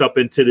getting mixed up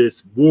into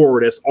this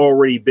war that's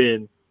already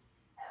been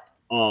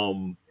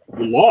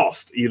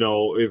lost,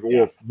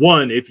 or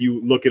won if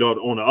you look at it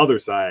on the other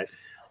side.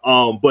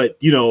 But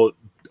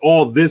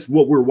all this,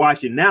 what we're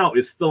watching now,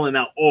 is filling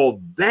out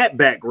all that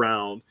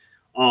background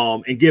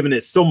and giving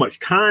it so much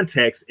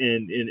context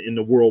in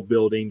the world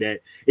building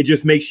that it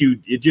just makes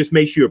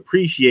you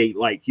appreciate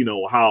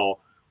how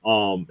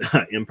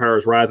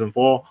empires rise and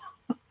fall.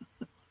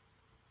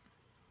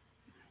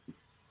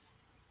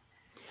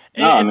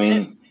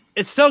 And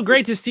it's so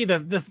great to see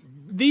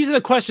these are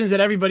the questions that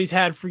everybody's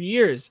had for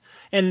years.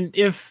 And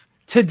if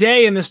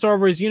today in the Star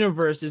Wars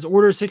universe is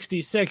Order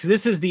 66,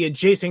 this is the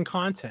adjacent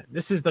content.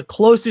 This is the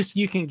closest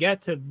you can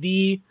get to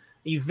the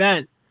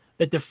event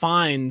that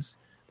defines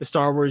the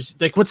Star Wars.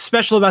 What's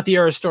special about the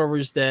era of Star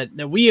Wars that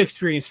we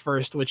experienced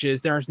first, which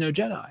is there is no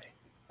Jedi.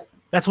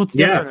 That's what's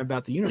different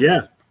about the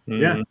universe.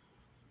 Yeah.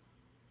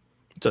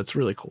 So it's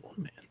really cool,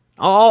 man.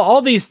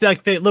 All these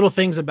the little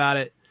things about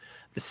it.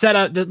 The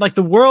setup,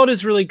 the world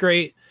is really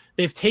great.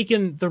 They've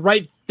taken the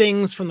right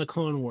things from the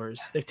Clone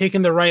Wars. They've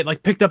taken the right,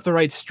 picked up the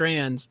right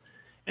strands,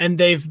 and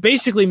they've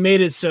basically made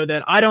it so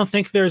that I don't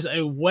think there's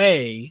a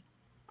way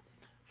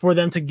for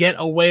them to get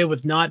away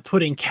with not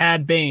putting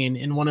Cad Bane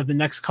in one of the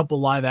next couple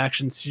live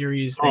action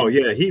series. Oh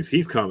yeah,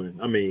 he's coming.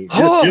 I mean,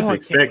 just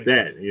expect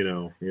that.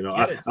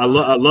 I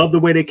love the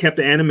way they kept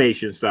the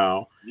animation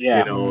style.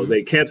 Yeah,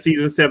 they kept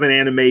season 7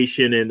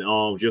 animation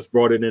and just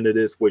brought it into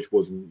this, which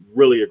was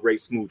really a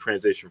great smooth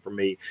transition for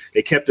me.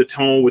 They kept the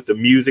tone with the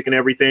music and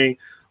everything.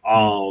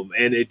 And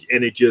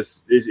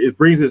it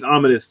brings this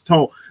ominous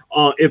tone.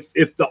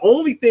 If the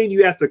only thing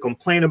you have to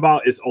complain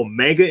about is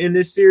Omega in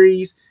this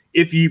series,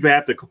 if you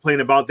have to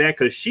complain about that,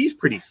 because she's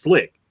pretty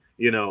slick,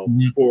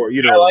 for a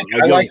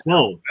young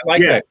clone. I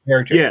like that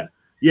character.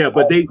 Yeah,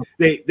 but they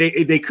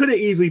could have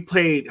easily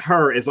played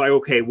her as like,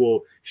 okay,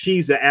 well,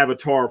 she's the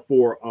avatar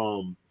for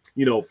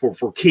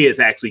for kids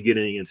actually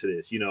getting into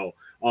this.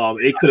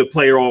 It could have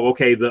played her off,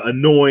 okay, the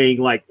annoying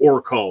like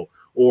Orko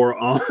or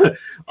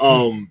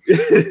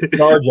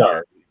Jar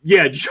Jar.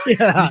 Yeah, Jar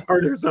Jar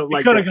or something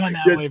like that. Gone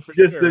that way for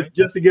just sure,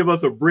 to give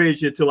us a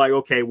bridge into like,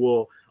 okay,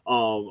 well,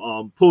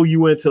 pull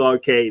you into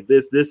okay,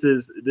 this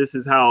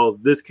is how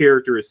this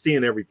character is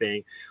seeing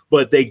everything.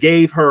 But they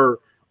gave her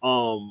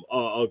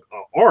a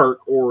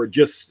arc or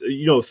just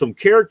some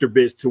character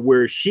bits to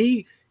where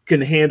she can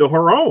handle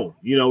her own.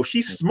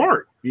 She's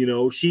smart.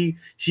 She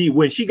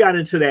when she got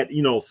into that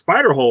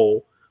spider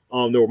hole,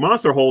 the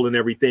monster hole and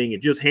everything,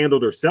 and just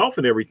handled herself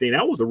and everything.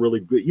 That was a really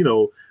good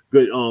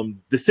good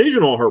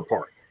decision on her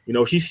part.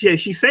 She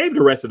saved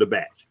the rest of the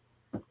batch.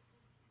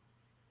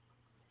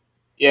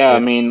 Yeah, I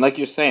mean, like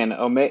you're saying,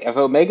 if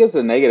Omega's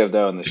the negative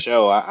though in the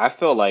show, I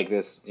feel like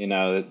this,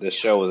 the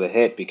show was a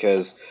hit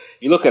because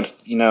you look at,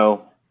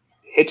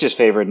 Hitch's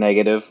favorite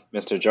negative,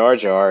 Mr. Jar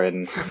Jar,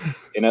 and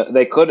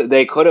they could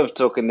have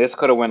taken this,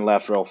 could have went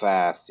left real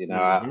fast.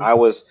 I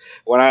was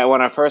when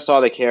I first saw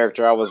the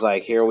character, I was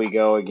like, here we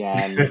go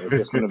again. Is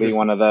this going to be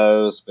one of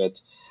those?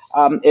 But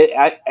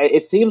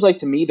it seems like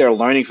to me they're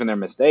learning from their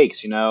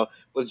mistakes.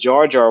 With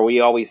Jar Jar, we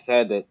always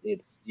said that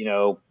it's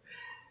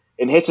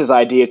in Hitch's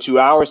idea 2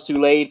 hours too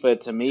late,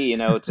 but to me,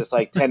 it's just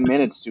like 10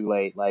 minutes too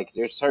late. Like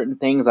there's certain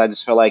things I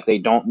just feel like they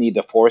don't need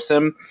to force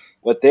him.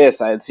 With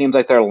this, it seems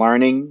like they're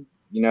learning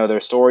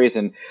their stories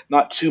and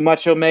not too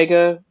much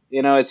Omega.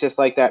 It's just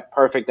like that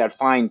perfect, that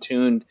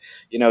fine-tuned,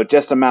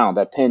 just amount,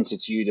 the pinch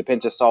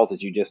of salt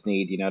that you just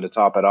need, to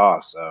top it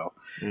off. So,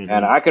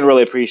 and I can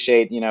really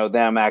appreciate,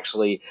 them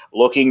actually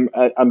looking,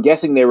 I'm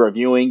guessing they're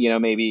reviewing,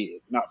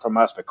 maybe not from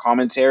us, but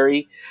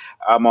commentary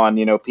on,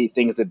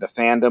 things that the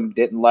fandom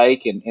didn't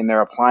like, and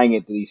they're applying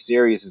it to these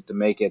series to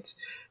make it,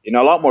 a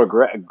lot more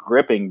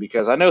gripping,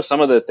 because I know some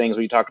of the things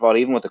we talked about,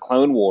 even with the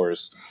Clone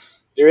Wars,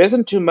 there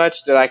isn't too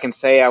much that I can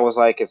say I was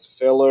like, it's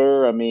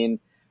filler. I mean,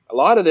 a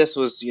lot of this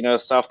was,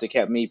 stuff that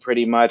kept me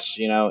pretty much,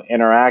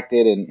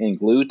 interacted and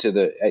glued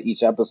to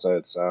each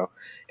episode. So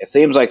it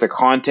seems like the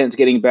content's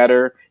getting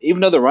better,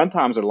 even though the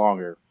runtimes are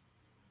longer.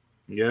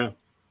 Yeah.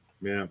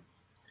 Yeah,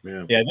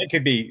 that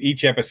could be,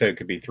 each episode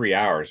could be 3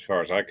 hours as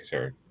far as I'm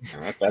concerned.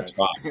 That's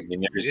fine. I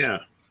mean,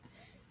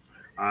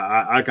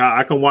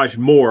 I can watch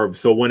more.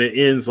 So when it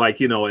ends,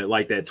 like, at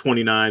like that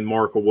 29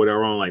 mark or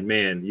whatever, I'm like,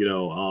 man,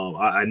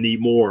 I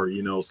need more,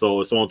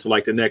 so it's on to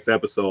like the next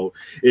episode.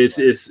 It's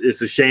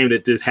a shame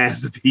that this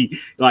has to be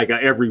like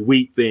a every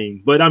week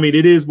thing, but I mean,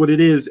 it is what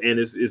it is. And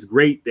it's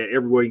great that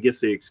everyone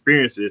gets to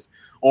experience this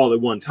all at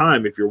one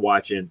time. If you're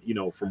watching,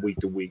 from week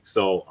to week.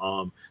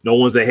 So, no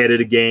one's ahead of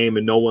the game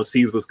and no one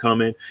sees what's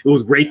coming. It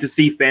was great to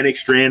see Fennec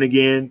Strand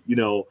again.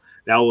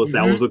 That was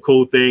a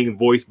cool thing,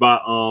 voiced by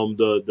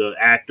the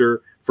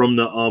actor from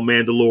the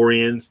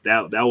Mandalorians.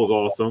 That was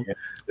awesome.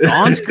 So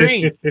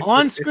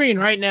on screen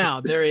right now,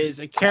 there is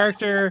a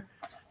character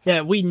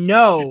that we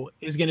know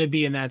is going to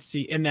be in that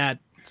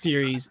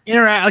series.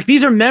 Like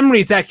these are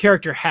memories that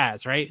character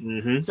has, right?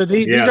 Mm-hmm. So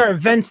these are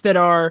events that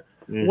are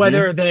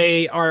whether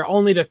they are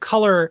only to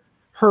color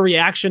her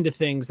reaction to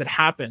things that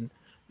happen.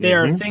 They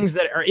are things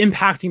that are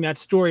impacting that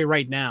story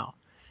right now,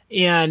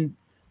 and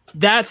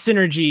that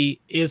synergy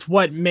is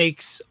what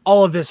makes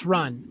all of this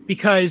run.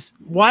 Because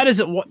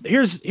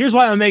here's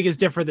why Omega is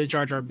different than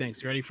Jar Jar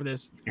Binks. You ready for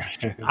this?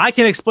 I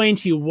can explain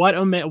to you why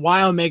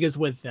Omega's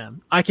with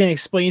them. I can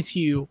explain to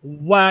you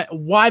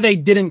why they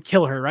didn't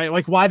kill her, right?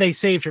 Like why they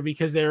saved her,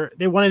 because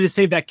they wanted to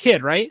save that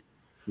kid, right?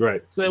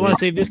 Right. So they want to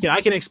save this kid.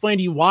 I can explain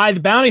to you why the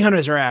bounty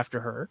hunters are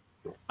after her,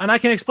 and I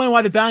can explain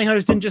why the bounty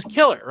hunters didn't just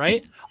kill her,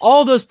 right?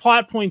 All those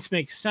plot points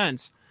make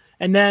sense.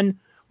 And then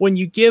when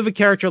you give a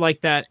character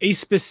like that a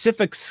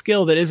specific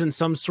skill that isn't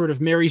some sort of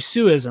Mary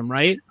Sueism,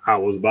 right? I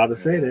was about to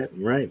say that.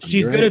 Right.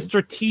 She's good at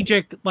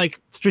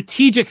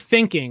strategic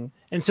thinking.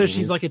 And so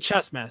she's like a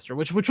chess master,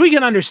 which we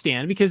can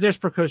understand because there's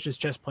precocious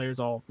chess players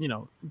all,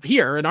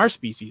 here in our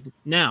species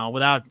now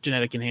without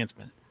genetic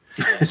enhancement.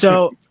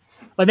 So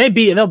like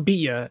they'll beat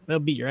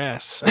your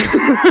ass.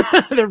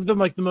 They're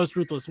like the most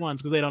ruthless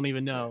ones because they don't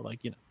even know,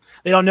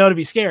 they don't know to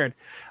be scared.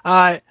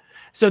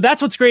 So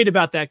that's what's great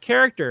about that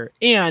character.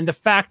 And the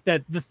fact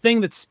that the thing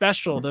that's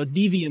special, the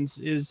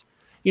deviance, is,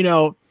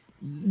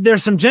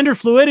 there's some gender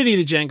fluidity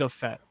to Jango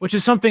Fett, which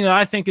is something that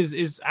I think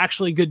is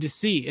actually good to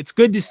see. It's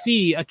good to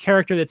see a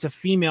character that's a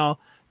female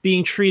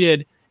being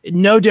treated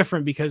no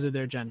different because of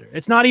their gender.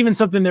 It's not even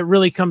something that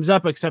really comes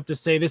up except to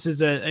say this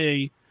is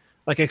a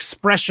like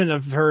expression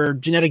of her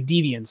genetic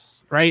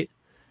deviance, right?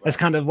 That's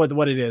kind of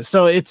what it is.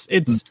 So it's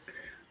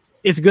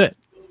good.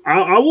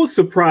 I was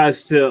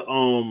surprised to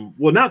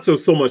well, not so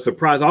much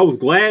surprised. I was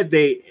glad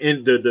they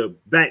ended the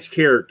batch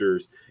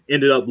characters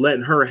ended up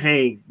letting her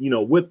hang,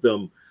 with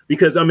them,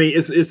 because I mean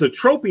it's a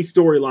tropey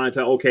storyline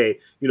to okay,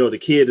 the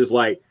kid is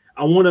like,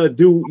 I want to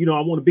do,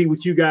 I want to be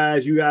with you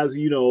guys. You guys, I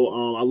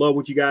love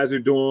what you guys are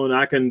doing.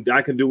 I can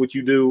do what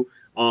you do.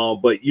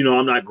 But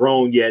I'm not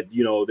grown yet.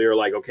 They're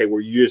like, okay,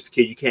 well, you're just a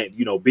kid. You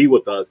can't, be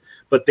with us.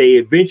 But they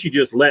eventually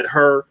just let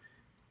her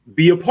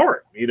be a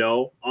part,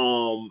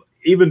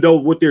 even though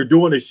what they're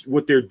doing,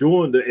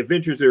 the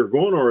adventures they're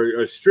going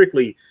are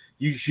strictly,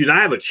 you should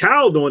not have a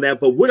child doing that.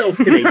 But what else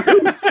can they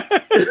do?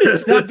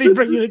 Not be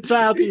bringing a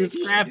child to your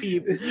scrap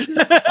heap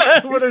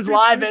where there's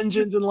live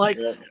engines and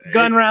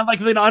gun round,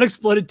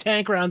 unexploded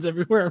tank rounds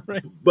everywhere,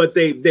 right? But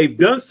they've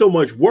done so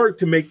much work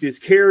to make this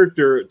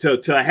character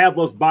to have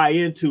us buy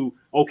into.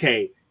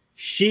 Okay,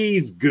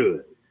 she's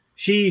good.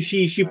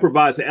 She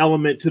provides an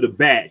element to the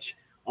batch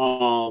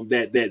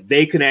that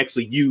they can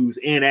actually use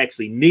and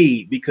actually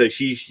need, because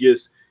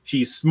she's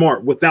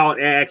smart without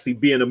actually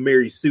being a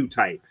Mary Sue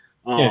type.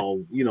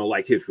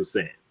 Like Hitch was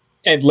saying,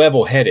 and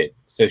level-headed,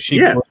 so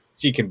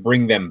she can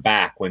bring them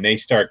back when they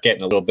start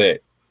getting a little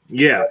bit.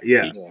 Yeah.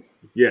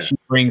 She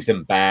brings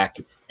them back,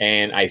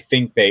 and I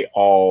think they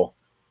all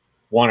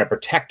want to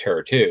protect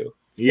her too.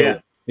 So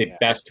the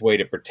best way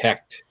to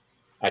protect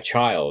a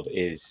child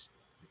is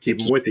keep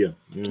them with you.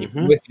 Keep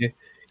them with you.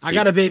 I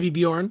got a baby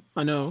Bjorn.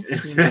 I know.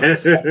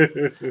 That's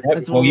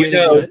one way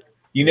to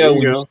do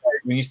it.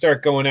 When you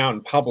start going out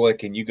in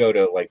public and you go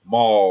to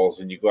malls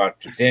and you go out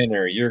to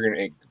dinner, you're going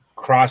to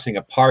crossing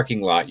a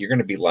parking lot. You're going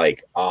to be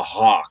like a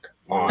hawk.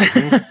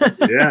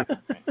 Yeah.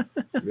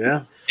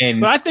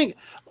 But I think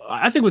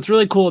what's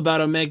really cool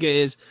about Omega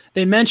is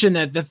they mentioned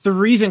that the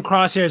reason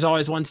Crosshair is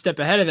always one step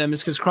ahead of them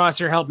is because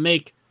Crosshair helped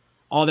make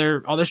all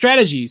their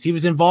strategies. He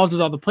was involved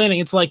with all the planning.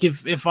 It's like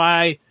if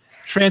I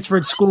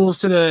transferred schools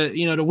to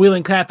to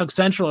Wheeling Catholic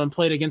Central and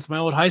played against my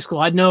old high school,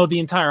 I'd know the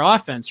entire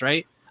offense,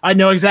 right? I'd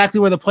know exactly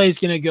where the play is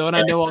going to go, and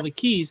I know all the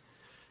keys.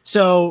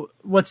 So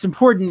what's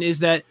important is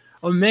that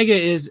Omega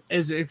is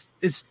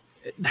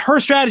her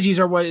strategies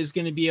are what is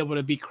going to be able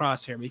to beat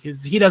Crosshair,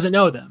 because he doesn't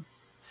know them.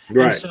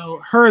 Right. And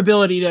so her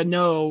ability to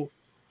know,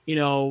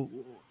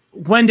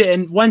 when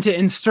to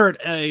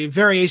insert a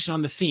variation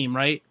on the theme,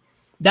 right?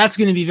 That's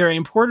going to be very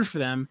important for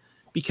them,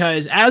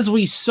 because as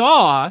we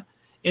saw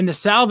in the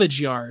salvage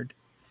yard,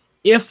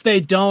 if they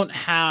don't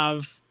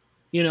have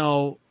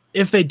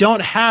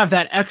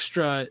that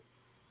extra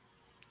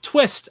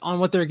twist on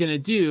what they're going to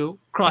do,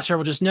 Crosshair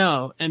will just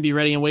know and be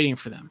ready and waiting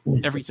for them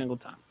every single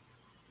time.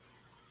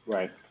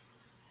 Right.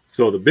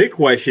 So the big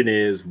question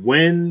is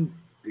when,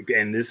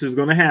 and this is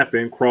going to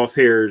happen,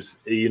 Crosshair's,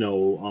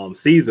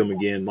 sees them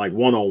again, like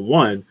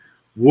one-on-one.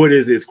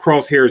 Is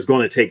Crosshair's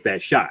going to take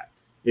that shot?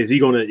 Is he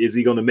going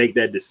to make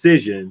that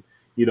decision,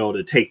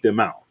 to take them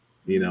out?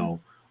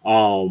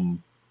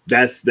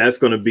 That's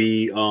going to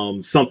be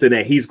something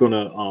that he's going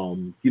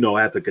to,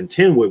 have to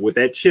contend with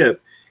that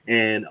chip.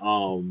 And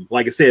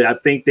like I said, I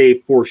think they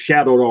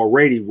foreshadowed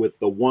already with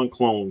the one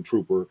clone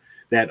trooper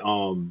that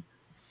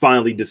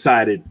finally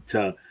decided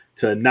to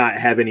not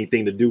have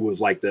anything to do with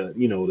the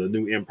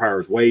new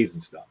Empire's ways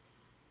and stuff.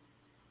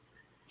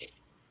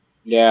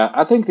 Yeah,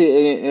 I think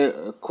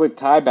the quick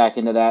tie back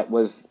into that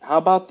was, how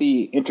about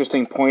the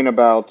interesting point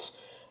about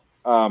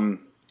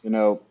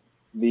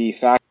the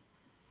fact.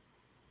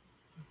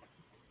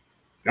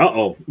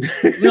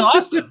 We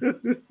lost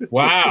him.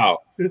 Wow.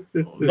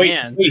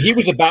 Man. Wait, he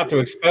was about to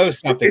expose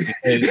something.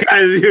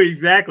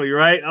 Exactly,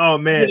 right? Oh,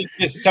 man.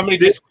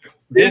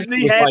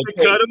 Disney had to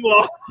cut him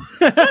off.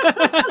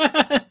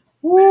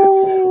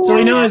 So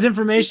we know his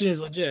information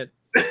is legit.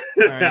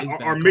 Right,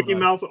 our Mickey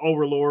Mouse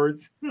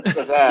overlords. Look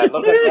at that.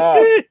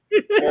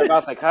 They're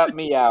about to cut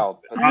me out.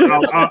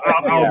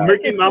 Our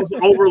Mickey Mouse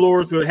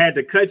overlords had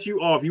to cut you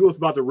off. You was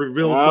about to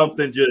reveal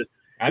something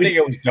just... I think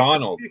it was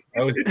Donald.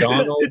 That was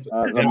Donald.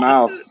 The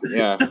mouse,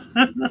 yeah.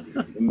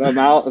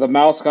 The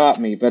mouse got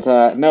me. But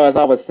no, as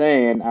I was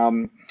saying,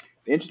 the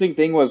interesting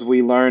thing was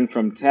we learned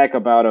from Tech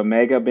about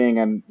Omega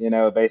being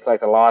basically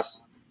the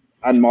lost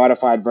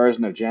unmodified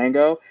version of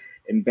Jango.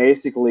 And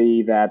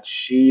basically that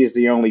she is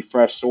the only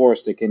fresh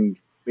source that can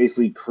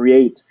basically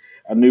create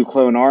a new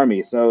clone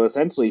army. So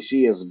essentially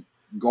she is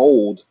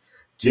gold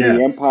to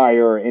the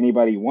Empire or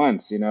anybody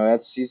wants.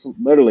 She's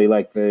literally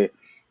like the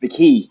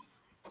key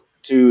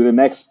to the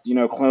next,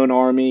 clone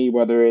army,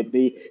 whether it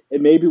be,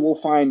 and maybe we'll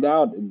find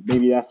out.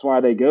 Maybe that's why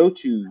they go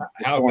to the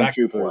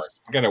stormtroopers.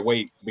 We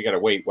gotta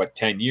wait,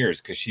 10 years?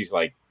 Because she's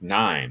like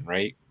 9,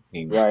 right?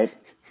 Right.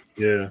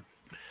 Yeah.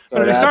 So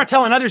but if they start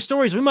telling other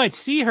stories, we might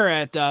see her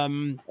at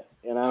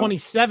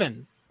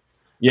 27.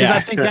 Because I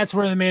think that's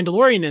where the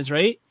Mandalorian is,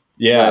 right?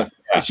 Yeah.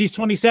 She's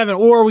 27,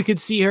 or we could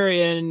see her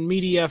in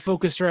media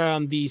focused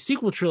around the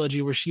sequel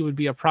trilogy, where she would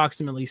be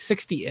approximately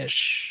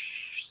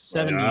 60-ish,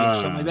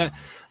 70-ish, something like that.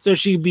 So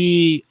she'd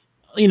be,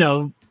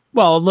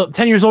 Well,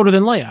 10 years older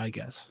than Leia, I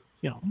guess.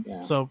 You know,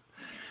 Yeah. so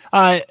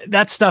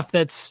that's stuff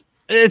it's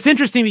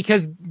interesting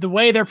because the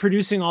way they're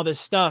producing all this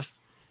stuff,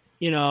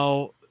 you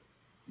know,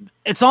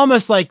 it's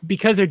almost like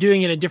because they're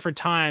doing it at different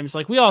times,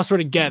 like we all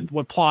sort of get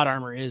what plot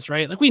armor is,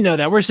 right? Like we know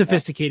that we're a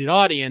sophisticated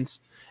audience.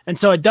 And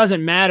so it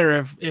doesn't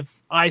matter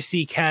if I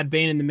see Cad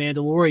Bane in The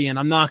Mandalorian,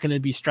 I'm not going to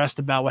be stressed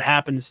about what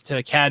happens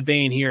to Cad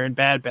Bane here in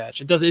Bad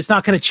Batch. It's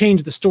not going to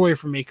change the story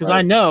for me because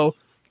I know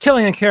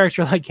killing a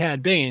character like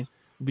Cad Bane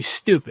would be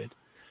stupid.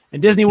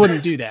 And Disney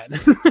wouldn't do that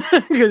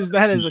because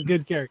that is a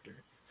good character.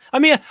 I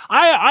mean,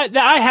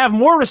 I have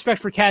more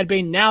respect for Cad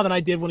Bane now than I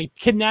did when he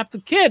kidnapped the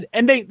kid.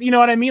 And they, you know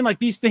what I mean? Like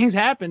these things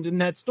happened in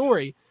that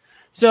story.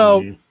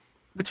 So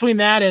between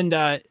that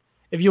and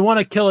if you want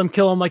to kill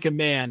him like a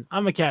man.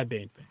 I'm a Cad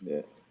Bane fan.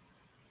 Yeah.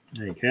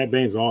 Hey, Cad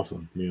Bane's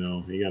awesome. You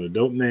know, he got a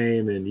dope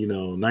name and, you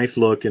know, nice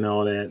look and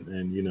all that.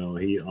 And, you know,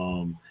 he's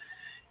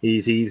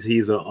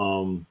a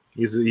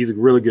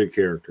really good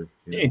character.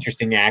 You know?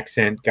 Interesting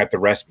accent, got the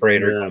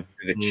respirator, Yeah.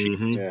 the cheek.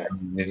 Yeah.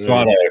 There's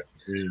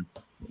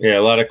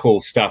a lot of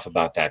cool stuff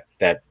about that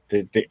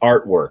the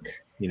artwork,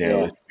 you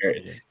know.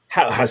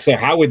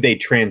 How would they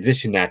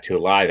transition that to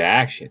live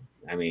action?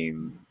 I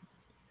mean,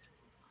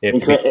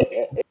 It's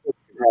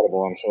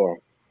incredible, I'm sure.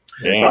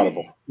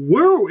 Incredible.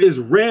 Where is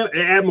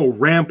Admiral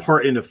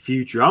Rampart in the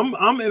future?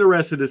 I'm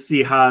interested to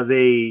see how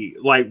they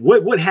like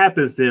what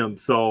happens to him.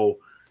 So,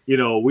 you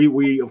know,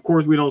 we of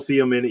course we don't see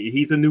him in.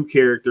 He's a new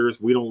character.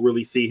 We don't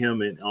really see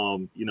him in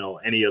you know,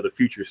 any of the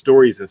future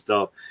stories and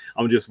stuff.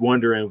 I'm just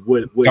wondering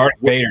what Darth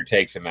Vader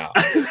takes him out.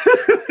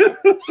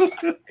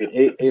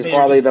 He's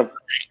probably the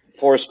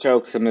Force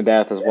chokes him to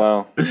death as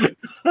well.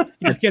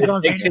 Just gets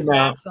on Takes Vader's him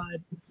out. bad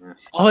side.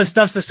 All his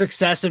stuff's a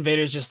success, and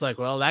Vader's just like,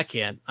 well, I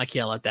can't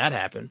let that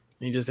happen.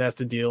 He just has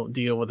to deal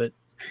with it.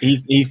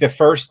 He's the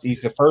first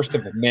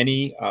of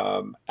many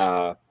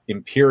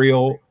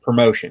Imperial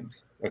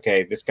promotions.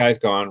 Okay, this guy's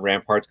gone,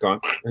 Rampart's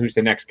gone. Who's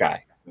the next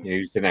guy?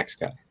 Who's the next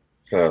guy?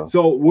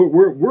 So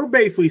we're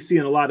basically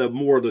seeing a lot of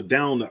more of the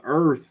down to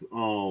earth,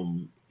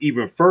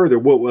 even further.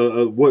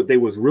 What they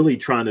was really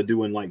trying to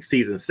do in like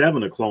season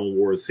 7 of Clone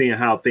Wars, seeing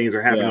how things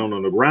are happening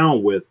on the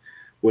ground with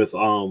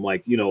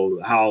like, you know,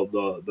 how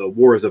the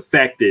war has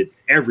affected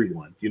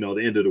everyone, you know,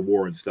 the end of the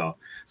war and stuff.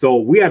 So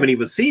we haven't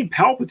even seen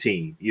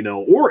Palpatine, you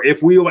know, or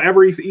if we'll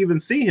ever even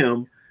see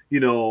him, you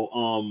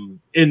know,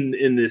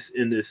 in this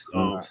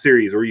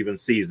series or even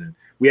season.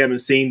 We haven't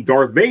seen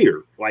Darth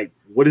Vader. Like,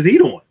 what is he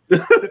doing?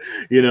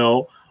 You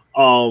know,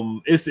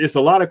 it's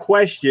a lot of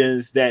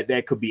questions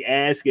that could be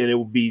asked, and it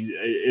would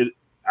be.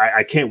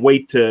 I can't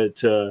wait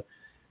to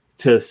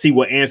see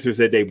what answers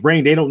that they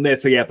bring. They don't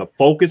necessarily have to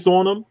focus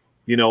on them,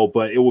 you know,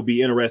 but it will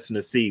be interesting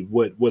to see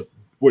what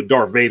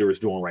Darth Vader is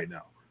doing right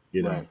now.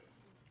 You know,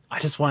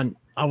 Right.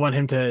 I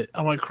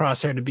want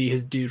Crosshair to be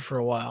his dude for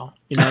a while.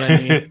 You know what I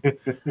mean?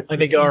 Like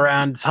they go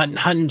around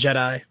hunting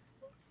Jedi.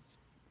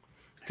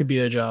 Could be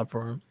their job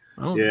for him.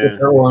 Yeah.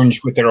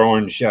 With their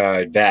orange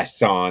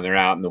vests on, they're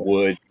out in the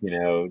woods, you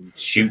know,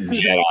 shooting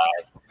Jedi.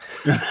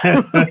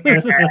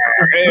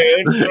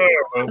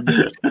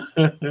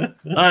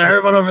 I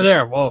heard one over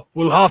there. Well,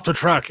 we'll have to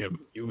track him.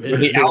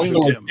 The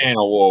outdoor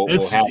channel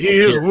will have he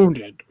is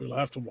wounded. We'll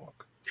have to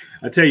walk.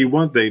 I tell you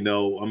one thing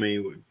though. I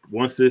mean,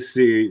 once this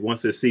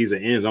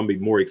season ends, I'm gonna be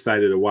more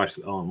excited to watch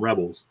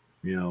Rebels.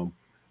 You know,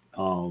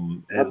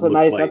 That's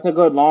a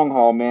good long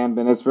haul, man.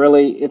 But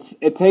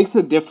it takes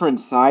a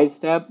different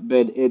sidestep,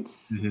 but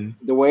it's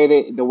the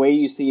way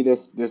you see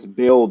this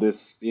build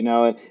is, you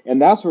know,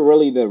 and that's where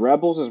really the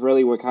Rebels is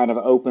really what kind of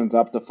opens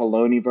up the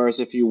Filoniverse,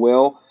 if you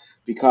will,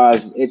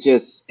 because it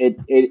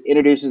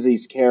introduces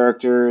these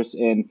characters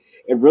and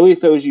it really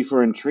throws you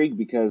for intrigue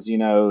because, you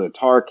know, the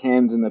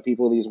Tarkins and the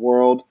people of these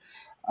world,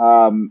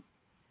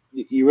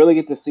 you really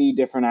get to see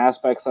different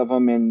aspects of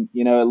them, and,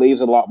 you know, it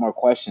leaves a lot more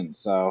questions.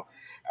 So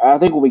I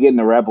think when we get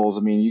into Rebels, I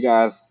mean, you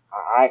guys,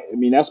 I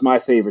mean, that's my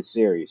favorite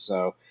series.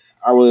 So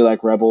I really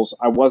like Rebels.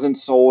 I wasn't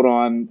sold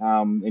on,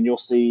 and you'll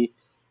see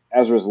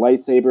Ezra's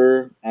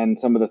lightsaber and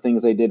some of the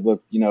things they did with,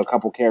 you know, a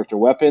couple character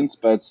weapons.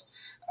 But,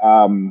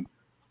 you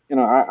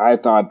know, I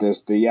thought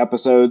the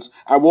episodes,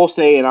 I will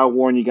say, and I'll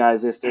warn you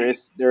guys this,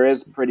 there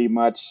is pretty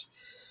much,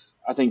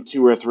 I think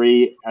 2 or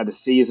 3 at a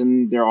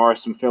season. There are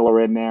some filler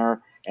in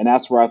there. And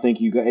that's where I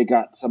think it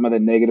got some of the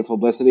negative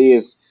publicity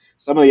is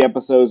some of the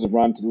episodes have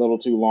run a little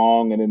too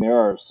long. And then there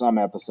are some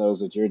episodes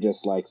that you're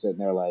just like sitting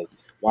there like,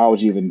 why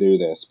would you even do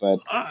this? But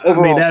that's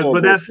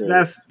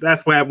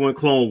what happened with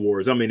Clone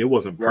Wars. I mean, it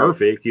wasn't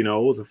perfect, you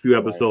know. It was a few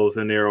episodes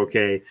in there,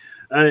 okay,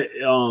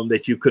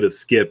 that you could have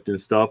skipped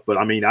and stuff. But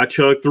I mean, I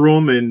chugged through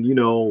them, and you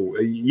know,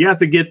 you have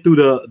to get through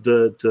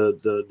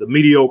the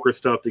mediocre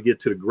stuff to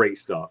get to the great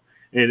stuff,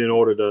 and in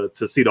order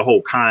to see the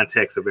whole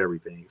context of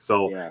everything.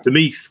 So to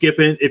me,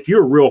 skipping, if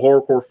you're a real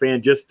hardcore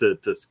fan, just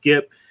to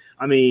skip,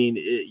 I mean,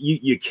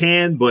 you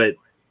can, but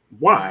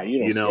why?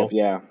 You know,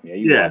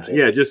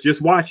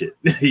 just watch it.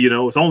 You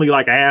know, it's only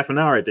like a half an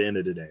hour at the end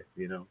of the day.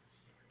 You know,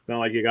 it's not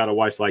like you got to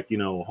watch like, you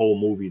know, whole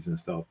movies and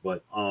stuff.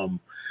 But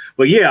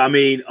yeah, I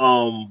mean,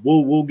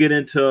 we'll get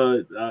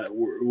into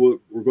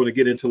we're going to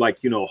get into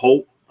like, you know,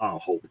 Hope.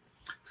 Hope.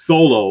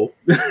 Solo.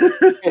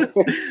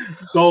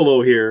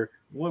 Solo here.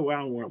 Well, I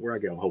don't know where I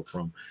get Hope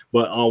from,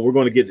 but we're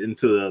going to get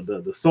into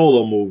the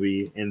Solo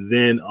movie, and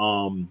then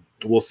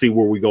we'll see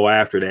where we go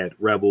after that.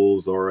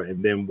 Rebels,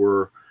 and then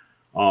we're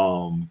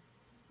Rogue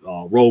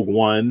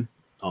One.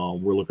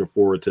 We're looking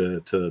forward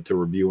to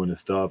reviewing and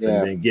stuff,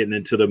 and then getting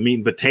into the meat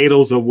and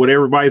potatoes of what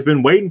everybody's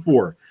been waiting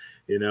for.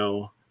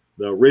 The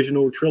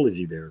original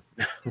trilogy there.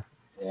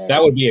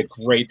 That would be a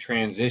great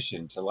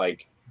transition to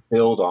like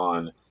build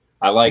on.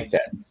 I like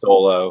that.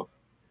 Solo,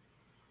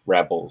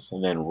 Rebels,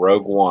 and then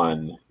Rogue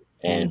One,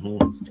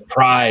 and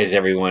surprise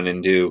everyone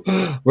and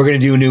we're going to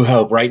do A New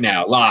Hope right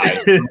now,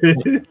 live.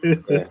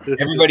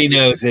 Everybody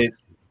knows it.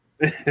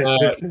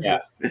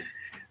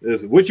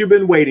 This is what you've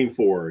been waiting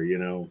for,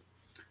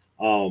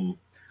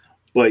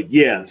 But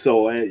yeah,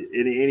 so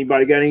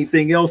anybody got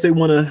anything else they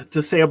want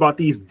to say about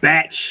these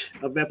batch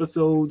of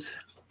episodes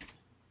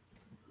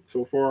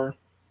so far?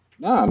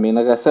 No, I mean,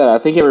 like I said, I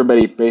think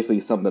everybody basically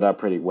summed it up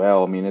pretty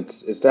well. I mean,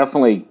 it's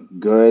definitely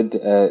good.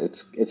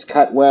 It's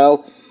cut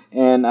well,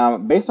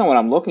 and based on what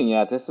I'm looking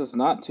at, this is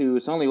not too.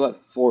 It's only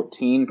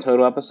 14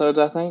 total episodes,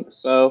 I think.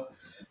 So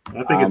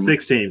I think it's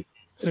 16.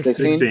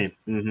 16.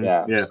 Mm-hmm.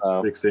 Yeah,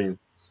 so, 16.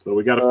 So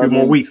we got a few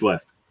more weeks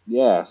left.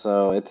 Yeah,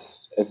 so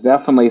it's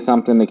definitely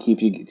something to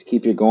keep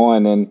you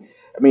going, and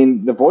I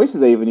mean the voices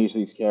they even use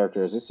these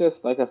characters. It's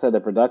just like I said, the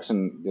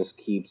production just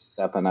keeps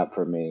stepping up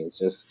for me. It's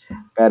just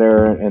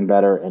better and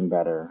better and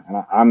better,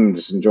 and I'm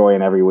just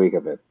enjoying every week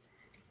of it.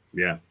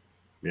 Yeah.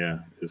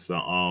 It's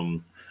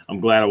I'm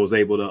glad I was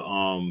able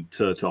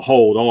to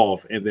hold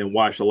off and then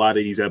watch a lot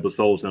of these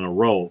episodes in a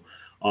row.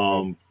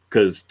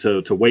 Because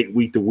to wait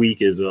week to week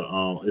is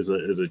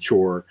a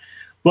chore.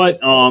 But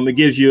it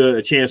gives you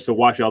a chance to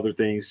watch other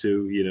things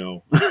too,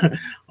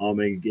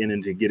 and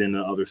get into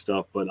other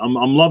stuff. But I'm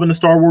loving the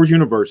Star Wars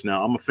universe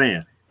now. I'm a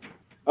fan.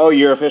 Oh,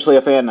 you're officially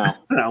a fan now.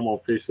 I'm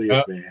officially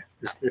a fan.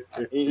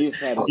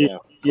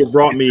 You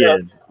brought me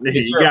in.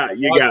 You got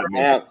me.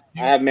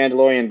 I have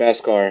Mandalorian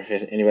Beskar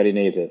if anybody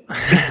needs it.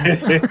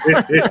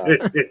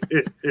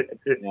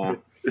 Yeah.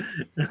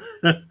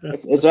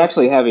 It's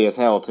actually heavy as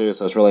hell too,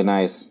 so it's really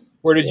nice.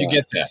 Where did you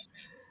get that?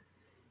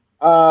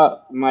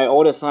 My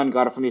oldest son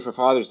got it for me for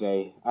Father's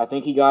Day. I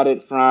think he got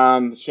it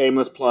from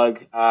shameless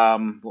plug.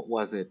 What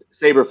was it?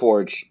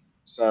 Saberforge.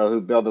 So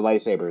who build the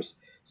lightsabers?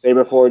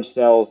 Saberforge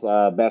sells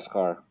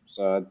Beskar,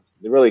 so it's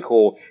really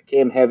cool.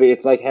 Came heavy.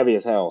 It's like heavy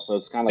as hell. So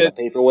it's kind of like a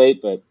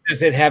paperweight, but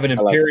does it have an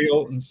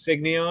Imperial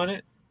insignia on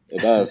it?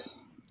 It does.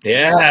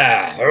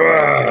 Yeah.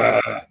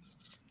 So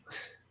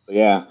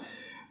yeah,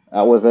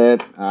 that was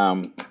it.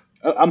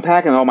 I'm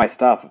packing all my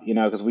stuff,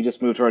 because we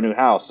just moved to our new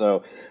house.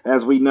 So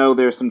as we know,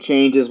 there's some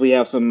changes. We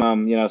have some,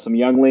 some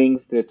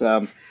younglings that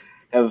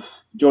have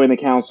joined the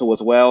council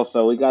as well.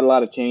 So we got a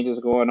lot of changes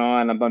going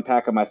on. I'm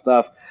unpacking my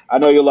stuff. I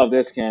know you'll love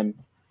this, Ken.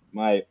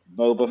 My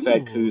Boba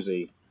Fett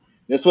koozie.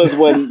 This was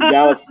when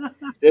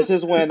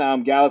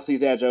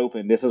Galaxy's Edge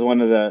opened. This is one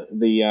of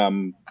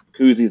the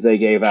koozies they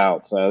gave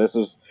out. So this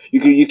is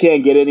you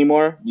can't get it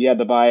anymore. You had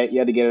to buy it. You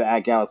had to get it at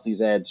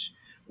Galaxy's Edge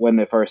when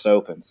they first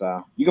opened.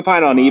 So you can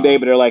find it on eBay,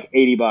 but they're like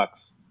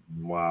 $80.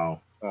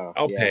 Wow. So,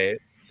 I'll pay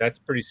it. That's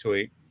pretty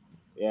sweet.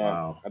 Yeah,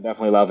 wow. I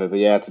definitely love it. But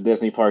yeah, it's a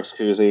Disney Parks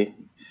koozie.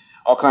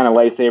 All kind of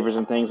lightsabers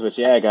and things. But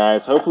yeah,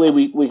 guys, hopefully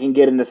we can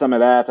get into some of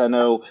that. I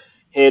know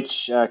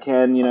Hitch,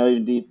 Ken,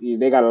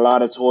 they got a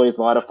lot of toys,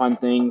 a lot of fun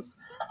things.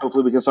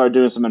 Hopefully we can start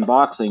doing some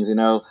unboxings.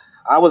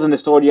 I was in the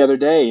store the other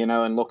day,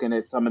 and looking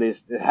at some of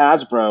this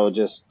Hasbro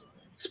just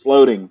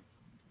exploding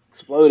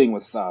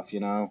with stuff,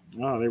 Oh,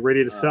 they're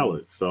ready to sell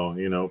it. So,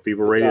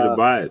 people are ready to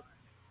buy it.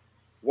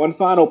 One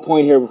final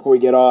point here before we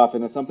get off,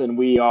 and it's something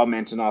we all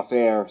mentioned off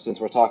air since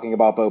we're talking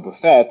about Boba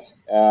Fett.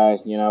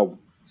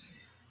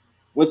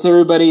 With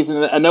everybody's,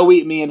 and I know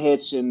me and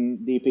Hitch and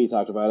DP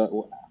talked about it.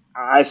 Like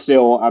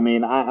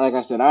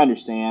I said, I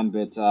understand,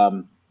 but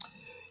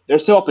they're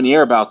still up in the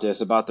air about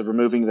this, about the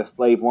removing the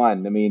Slave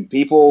One. I mean,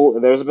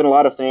 there's been a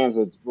lot of fans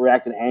that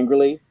reacted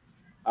angrily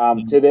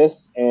to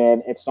this,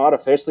 and it's not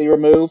officially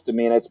removed. I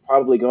mean, it's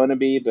probably going to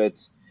be, but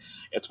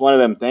it's one of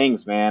them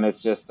things, man.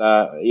 It's just,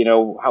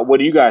 what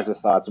are you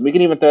guys' thoughts? And we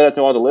can even throw that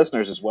to all the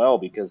listeners as well,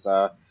 because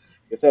like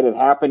I said, it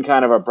happened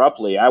kind of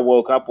abruptly. I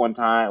woke up one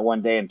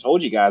day and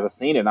told you guys I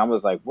seen it, and I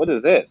was like, what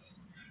is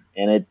this?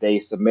 And they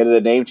submitted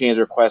a name change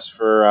request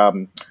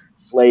for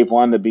Slave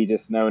One to be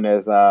just known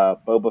as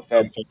Boba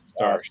Fett's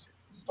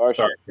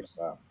Starship.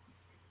 So,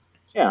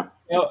 yeah.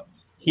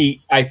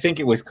 I think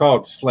it was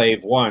called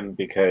Slave One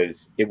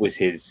because it was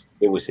his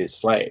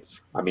slave.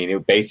 I mean,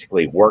 it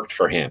basically worked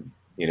for him.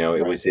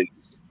 It was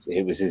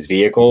his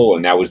vehicle,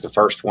 and that was the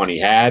first one he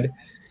had.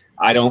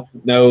 I don't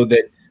know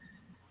that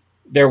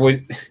there was.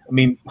 I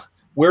mean,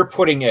 we're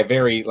putting a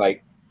very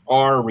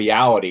our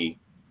reality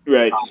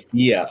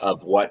idea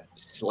of what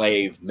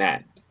slave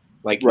meant.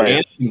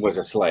 Anakin was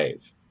a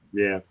slave.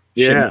 Yeah.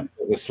 She was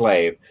a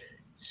slave,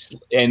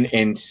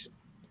 and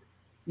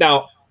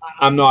now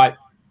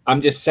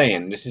I'm just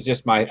saying, this is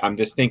just I'm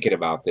just thinking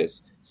about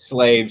this.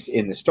 Slaves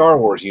in the Star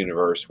Wars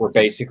universe were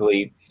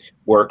basically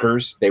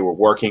workers. They were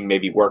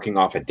working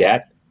off a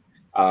debt,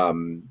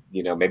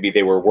 Maybe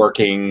they were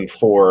working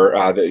for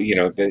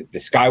the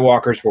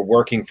Skywalkers were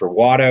working for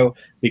Watto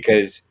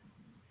because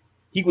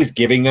he was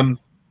giving them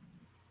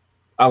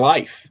a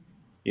life,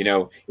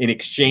 in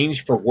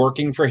exchange for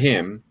working for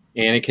him,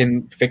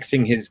 Anakin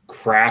fixing his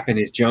crap in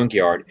his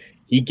junkyard.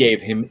 He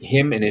gave him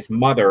and his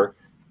mother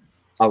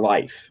a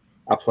life,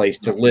 a place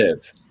to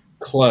live,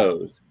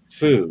 clothes,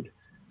 food.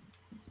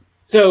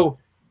 So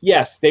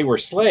yes, they were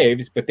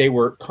slaves, but they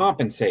were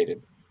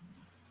compensated.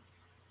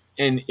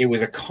 And it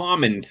was a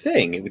common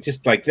thing. It was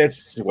just like,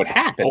 that's what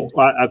happened.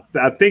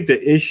 I think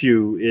the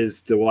issue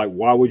is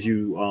why would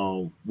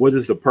you, what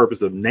is the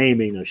purpose of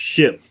naming a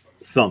ship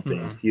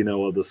something,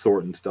 of the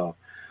sort and stuff?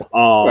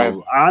 Right.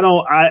 I'm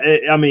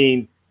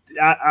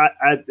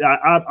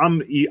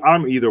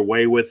either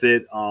way with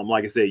it.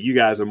 Like I said, you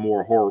guys are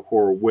more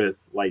horrorcore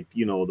with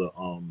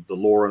the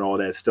lore and all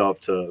that stuff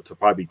to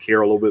probably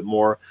care a little bit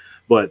more.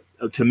 But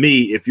to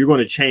me, if you're going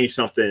to change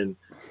something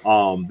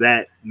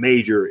that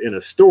major in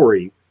a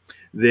story,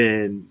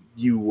 then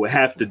you will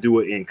have to do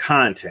it in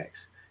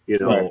context,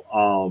 right.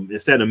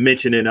 Instead of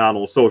mentioning it out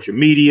on social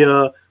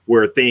media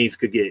where things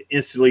could get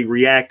instantly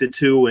reacted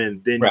to.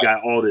 And then right. You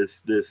got all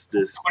this.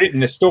 Put it in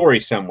the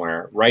story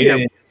somewhere, right?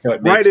 Yeah,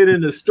 write it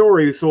in the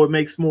story so it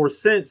makes more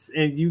sense.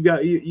 And you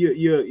got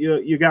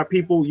you got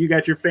people, you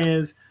got your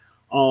fans,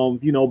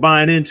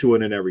 buying into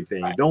it and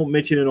everything. Right. Don't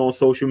mention it on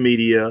social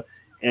media,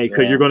 and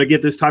because you're going to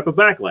get this type of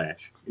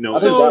backlash.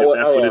 That's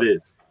what it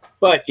is.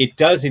 But it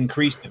does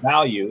increase the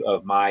value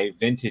of my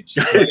vintage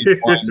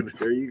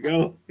there you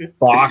go.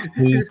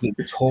 Boxes and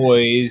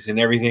toys and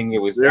everything. It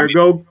was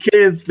go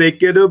Ken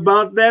thinking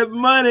about that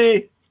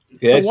money.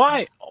 So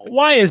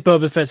why is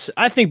Boba Fett's?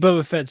 I think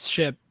Boba Fett's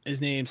ship is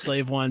named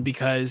Slave One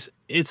because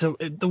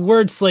the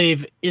word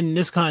slave in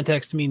this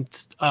context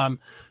means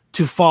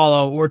to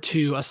follow or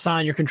to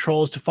assign your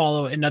controls to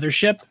follow another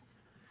ship.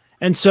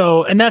 And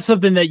that's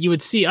something that you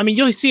would see. I mean,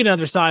 you'll see it in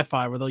other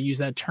sci-fi where they'll use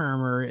that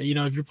term, or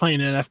if you're playing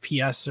an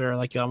FPS or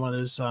like one of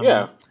those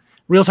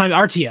real-time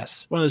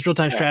RTS, one of those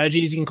real-time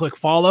strategies, you can click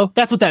follow.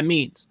 That's what that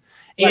means.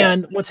 Right.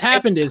 And what's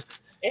happened is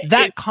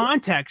that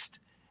context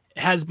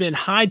has been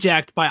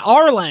hijacked by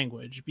our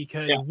language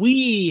because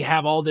we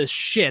have all this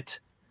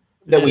shit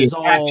that we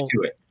attach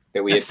to it,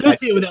 that we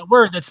associate with that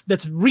word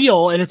that's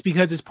real, and it's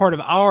because it's part of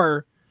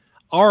our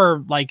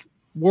like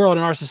world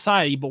and our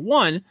society. But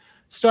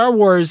Star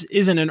Wars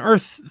isn't an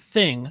Earth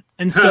thing.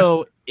 And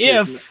so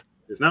it's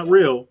not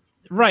real.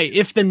 Right.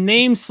 If the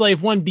name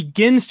Slave One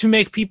begins to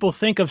make people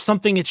think of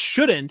something it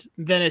shouldn't,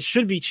 then it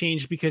should be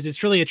changed because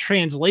it's really a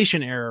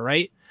translation error,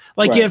 right?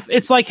 Like if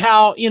it's like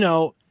how,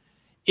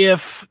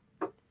 if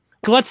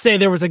let's say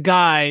there was a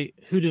guy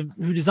who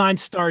designed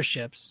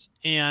starships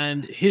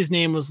and his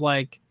name was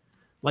like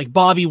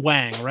Bobby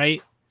Wang,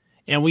 right?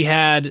 And we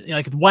had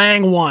like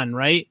Wang One,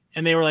 right?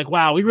 And they were like,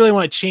 wow, we really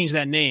want to change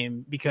that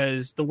name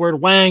because the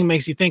word Wang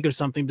makes you think of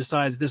something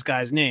besides this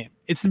guy's name.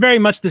 It's very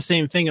much the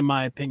same thing, in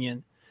my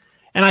opinion.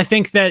 And I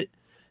think that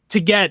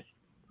to get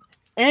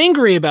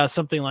angry about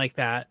something like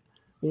that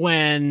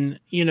when,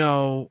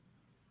 it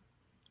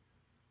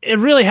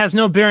really has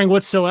no bearing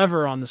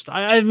whatsoever on this.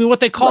 I mean, what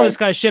they call this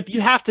guy's ship,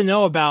 you have to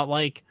know about,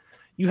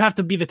 you have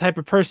to be the type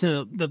of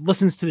person that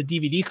listens to the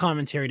DVD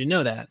commentary to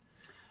know that.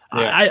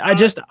 Yeah.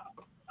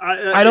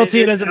 I don't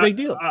see it as a big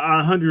deal.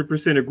 I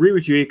 100% agree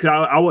with you.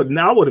 I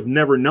would have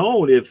never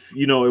known if,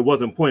 it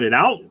wasn't pointed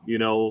out,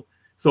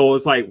 So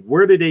it's like,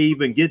 where did they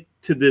even get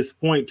to this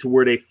point to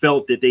where they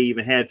felt that they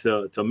even had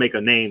to make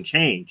a name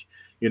change?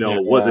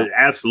 Was it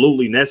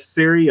absolutely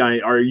necessary?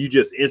 Are you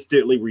just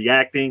instantly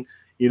reacting,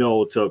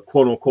 to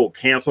quote unquote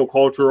cancel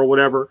culture or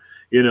whatever?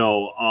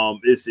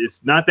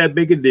 It's not that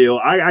big a deal.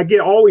 I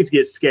always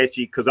get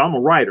sketchy because I'm a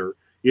writer,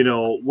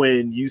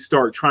 when you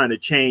start trying to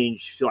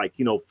change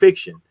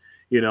fiction.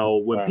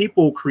 When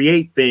people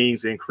create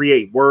things and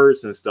create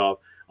words and stuff,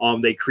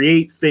 they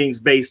create things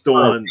based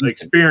on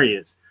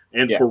experience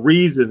and for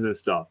reasons and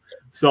stuff.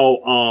 So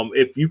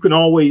if you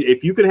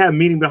can have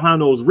meaning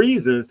behind those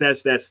reasons,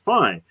 that's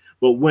fine.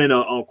 But when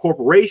a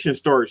corporation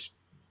starts,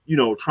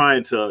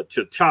 trying to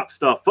chop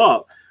stuff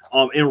up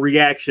in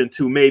reaction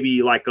to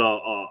maybe like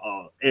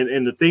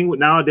and the thing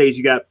with nowadays,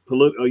 you got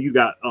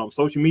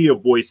social media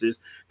voices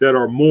that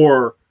are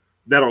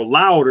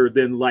louder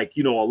than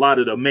a lot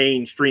of the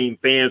mainstream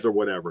fans or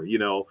whatever,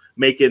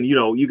 making,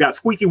 you got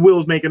squeaky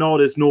wheels making all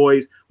this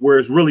noise where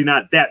it's really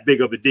not that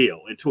big of a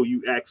deal until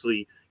you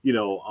actually,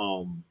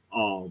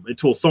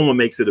 until someone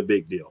makes it a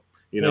big deal,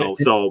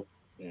 so.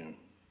 Yeah.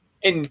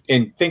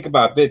 And think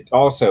about that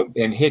also.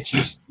 And Hitch,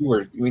 you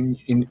were in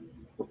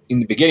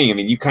the beginning, I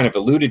mean, you kind of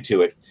alluded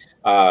to it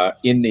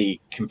in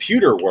the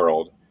computer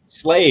world.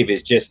 Slave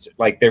is just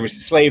like there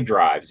was slave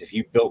drives. If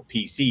you built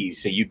PCs,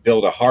 so you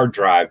build a hard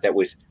drive that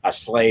was a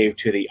slave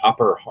to the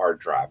upper hard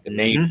drive, the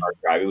main hard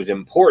drive. It was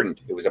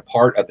important. It was a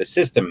part of the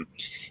system.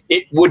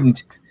 It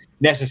wouldn't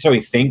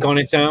necessarily think on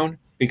its own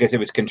because it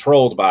was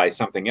controlled by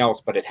something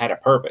else, but it had a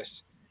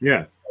purpose.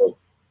 Yeah. So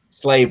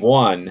Slave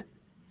One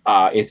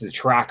is the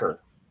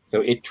tracker.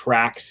 So it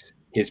tracks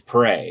his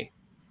prey.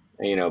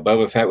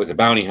 Boba Fett was a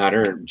bounty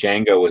hunter,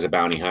 Jango was a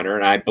bounty hunter,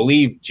 and I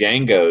believe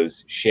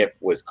Jango's ship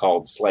was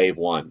called Slave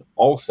One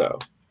also.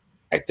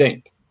 I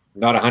think.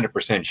 Not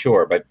 100%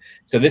 sure, but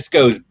so this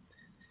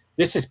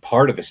is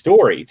part of the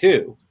story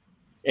too.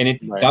 And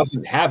it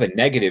doesn't have a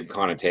negative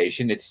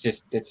connotation. It's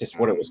just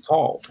what it was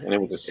called, and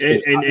it was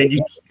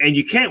and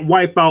you can't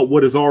wipe out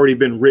what has already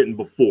been written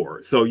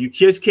before. So you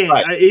just can't.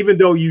 Right. Even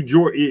though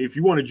if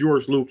you want to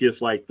George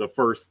Lucas like the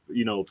first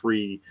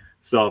 3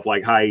 stuff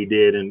like how he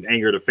did and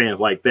anger the fans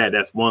like that,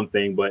 that's one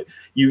thing. But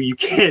you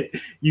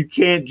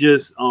can't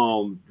just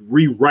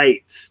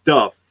rewrite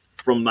stuff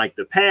from like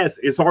the past.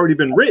 It's already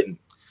been written.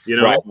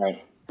 Right.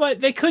 But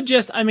they could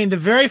just. I mean, the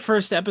very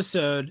first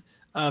episode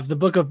of the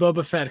Book of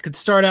Boba Fett could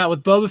start out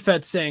with Boba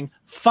Fett saying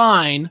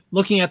 "fine,"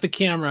 looking at the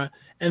camera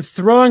and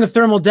throwing a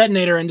thermal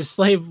detonator into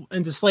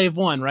Slave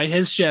One, right?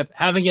 His ship,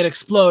 having it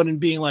explode and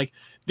being like,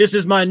 "This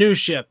is my new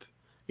ship.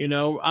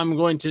 I'm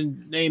going to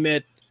name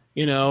it,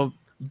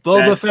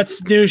 Boba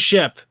Fett's new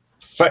ship.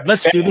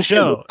 Let's do the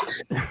show."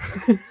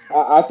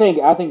 I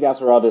think that's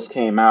where all this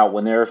came out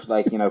when they're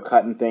like,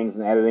 cutting things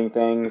and editing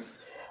things.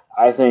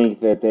 I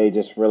think that they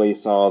just really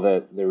saw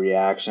the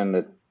reaction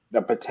that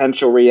the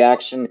potential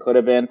reaction could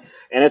have been.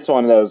 And it's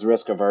one of those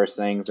risk-averse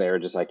things. They were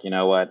just like, you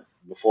know what?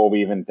 Before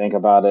we even think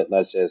about it,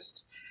 let's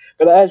just...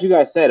 But as you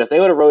guys said, if they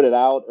would have wrote it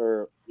out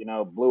or,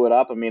 blew it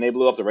up, I mean, they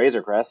blew up the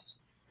Razor Crest.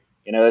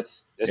 They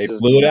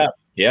blew it up.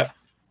 Yep.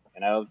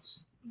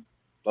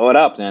 Blow it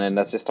up then, and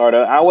let's just start.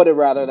 I would have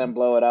rather than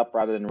blow it up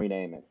rather than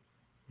rename it.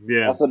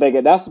 Yeah.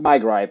 That's my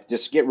gripe.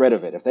 Just get rid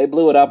of it. If they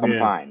blew it up, I'm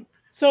fine.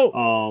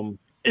 So,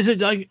 is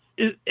it like...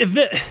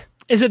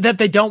 Is it that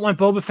they don't want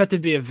Boba Fett to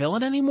be a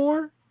villain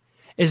anymore?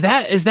 Is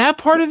that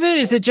part of it?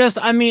 Is it just?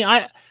 I mean,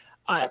 I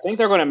think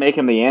they're going to make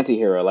him the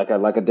anti-hero, like a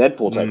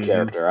Deadpool type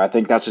character. I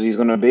think that's what he's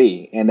going to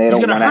be, and they don't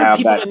want to have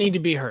people that. That need to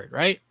be hurt,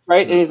 right?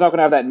 Right, and he's not going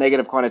to have that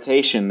negative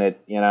connotation that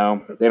they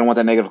don't want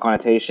that negative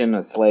connotation,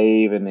 a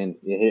slave, and then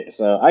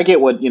so I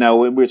get what we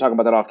were talking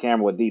about that off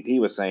camera. What DP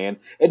was saying,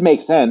 it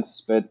makes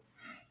sense, but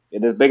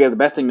the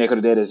best thing they could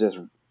have did is just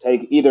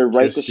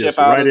write the ship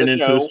out of the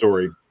show, the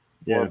story,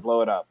 or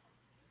blow it up.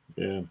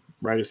 Yeah.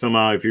 Write it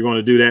somehow. If you're going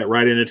to do that,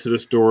 write it into the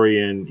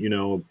story and,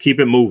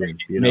 keep it moving.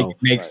 Make it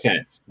make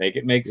sense. Make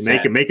it make sense.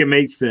 Make it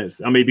make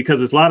sense. I mean, because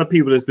there's a lot of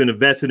people that's been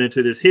invested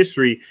into this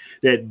history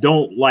that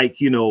don't like,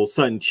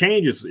 sudden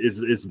changes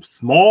is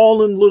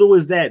small and little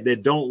as that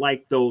don't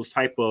like those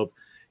type of,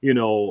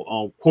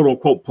 quote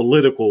unquote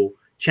political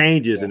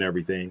changes and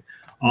everything.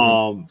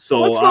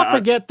 So let's not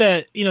forget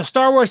that,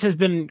 Star Wars has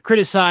been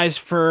criticized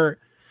for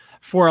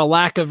a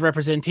lack of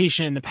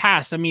representation in the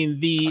past. I mean,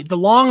 the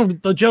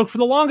joke for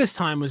the longest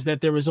time was that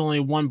there was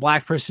only one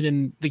black person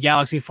in the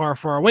galaxy far,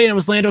 far away, and it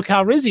was Lando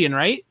Calrissian,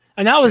 right?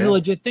 And that was a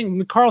legit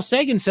thing. Carl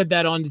Sagan said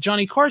that on the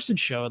Johnny Carson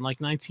show in like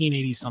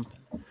 1980 something.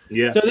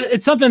 Yeah. So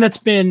it's something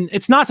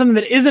it's not something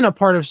that isn't a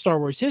part of Star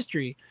Wars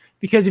history,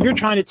 because if you're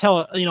trying to tell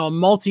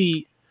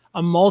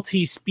a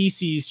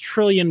multi-species,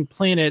 trillion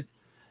planet,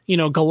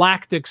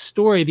 galactic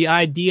story, the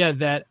idea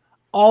that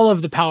all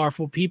of the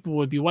powerful people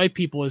would be white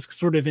people is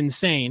sort of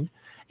insane.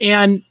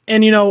 And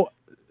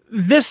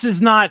this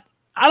is not,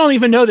 I don't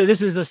even know that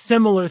this is a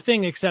similar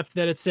thing, except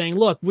that it's saying,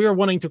 look, we're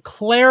wanting to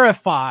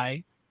clarify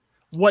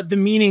what the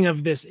meaning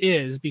of this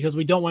is, because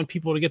we don't want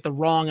people to get the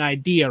wrong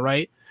idea,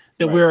 right?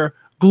 That we're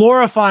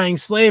glorifying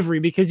slavery,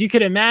 because you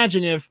could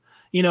imagine if,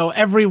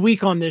 every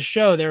week on this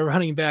show, they're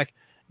running back,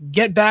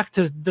 get back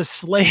to the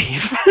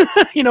slave.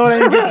 You know what I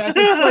mean? Get back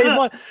to slave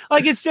one.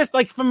 Like, it's just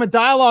like from a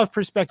dialogue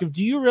perspective,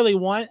 do you really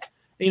want,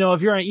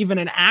 if you're even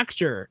an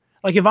actor,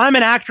 like if I'm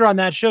an actor on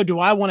that show, do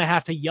I want to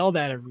have to yell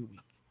that every week?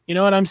 You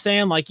know what I'm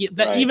saying? Like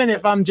even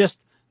if I'm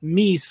just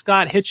me,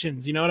 Scott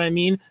Hitchens, you know what I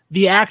mean?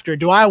 The actor,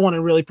 do I want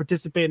to really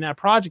participate in that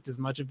project as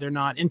much if they're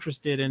not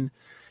interested in,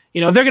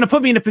 if they're going to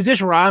put me in a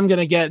position where I'm going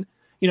to get,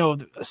 a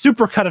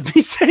super cut of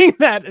me saying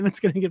that and it's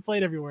going to get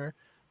played everywhere.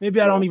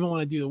 Maybe I don't even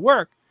want to do the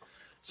work.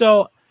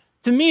 So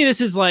to me, this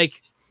is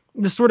like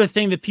the sort of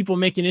thing that people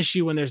make an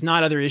issue when there's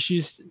not other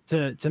issues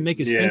to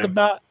make us think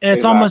about. And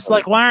it's almost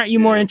like, why aren't you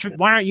more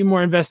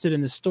invested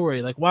in the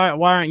story? Like, why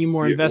aren't you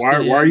more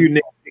invested? Why are you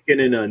nitpicking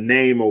in a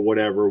name or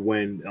whatever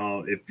when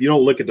if you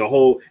don't look at the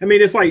whole? I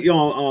mean, it's like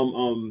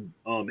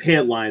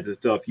headlines and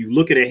stuff. You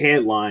look at a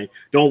headline,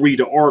 don't read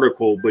the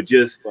article, but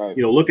just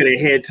look at a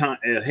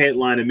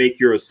headline and make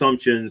your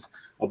assumptions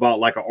about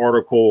like an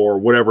article or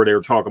whatever they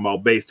were talking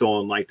about based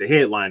on like the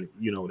headline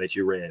that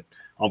you read.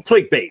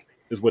 Clickbait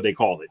is what they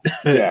call it.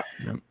 Yeah.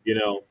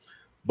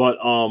 But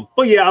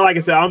yeah, like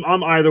I said,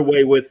 I'm either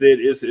way with it.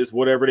 It's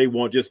whatever they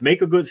want. Just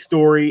make a good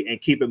story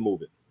and keep it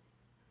moving.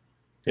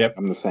 Yep,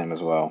 I'm the same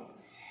as well.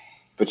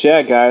 But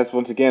yeah, guys,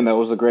 once again, that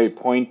was a great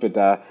point. But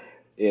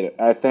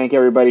I thank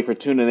everybody for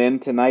tuning in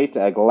tonight.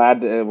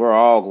 We're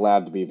all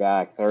glad to be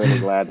back. Thoroughly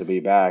glad to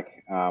be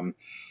back.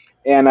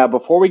 And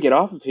before we get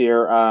off of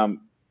here,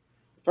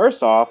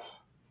 first off,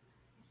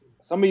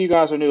 some of you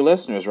guys are new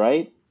listeners,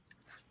 right?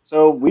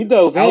 So we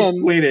dove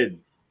in.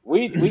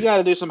 We got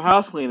to do some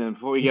house cleaning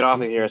before we get off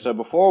of here. So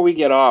before we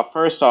get off,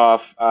 first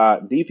off,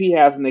 DP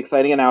has an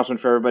exciting announcement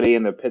for everybody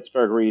in the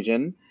Pittsburgh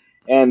region.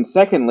 And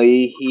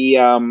secondly, he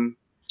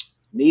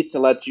needs to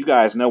let you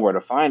guys know where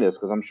to find us,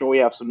 because I'm sure we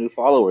have some new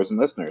followers and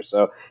listeners.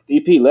 So,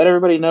 DP, let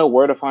everybody know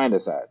where to find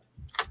us at.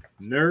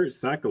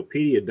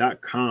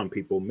 Nerdcyclopedia.com,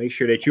 people. Make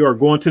sure that you are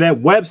going to that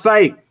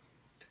website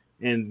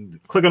and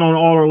clicking on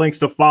all our links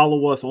to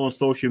follow us on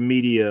social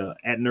media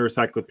at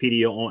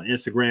Nerdcyclopedia on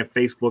Instagram,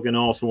 Facebook, and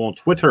also on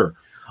Twitter.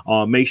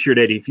 Make sure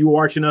that if you're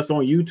watching us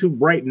on YouTube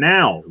right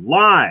now,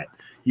 live,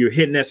 you're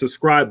hitting that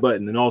subscribe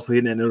button and also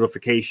hitting that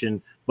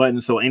notification button.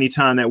 So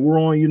anytime that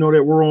we're on, you know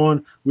that we're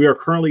on. We are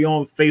currently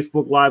on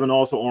Facebook Live and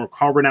also on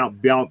Carving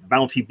Out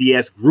Bounty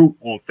BS group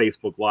on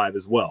Facebook Live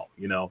as well.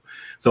 You know,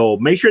 so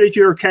make sure that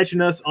you're catching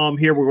us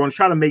here. We're going to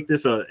try to make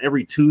this a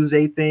every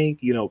Tuesday thing.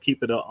 You know,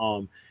 keep it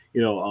a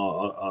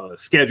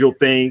scheduled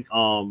thing.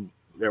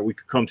 That we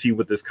could come to you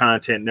with this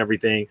content and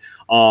everything.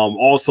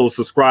 Also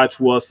subscribe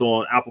to us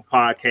on Apple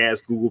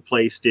Podcasts, Google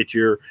Play,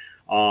 Stitcher,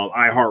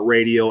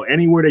 iHeartRadio,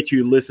 anywhere that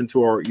you listen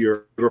to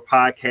your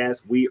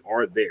podcast, we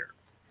are there.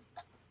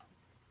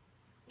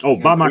 Oh,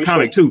 buy my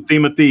comic too,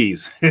 Theme of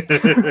Thieves. There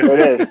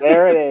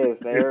it is.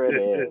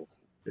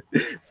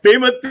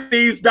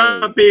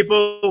 ThemeofThieves.com,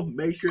 people.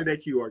 Make sure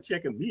that you are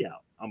checking me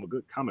out. I'm a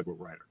good comic book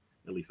writer.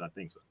 At least I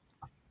think so.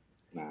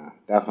 Nah,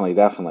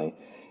 definitely.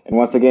 And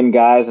once again,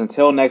 guys,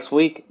 until next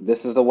week,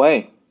 this is the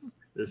way.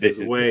 This is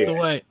the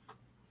way.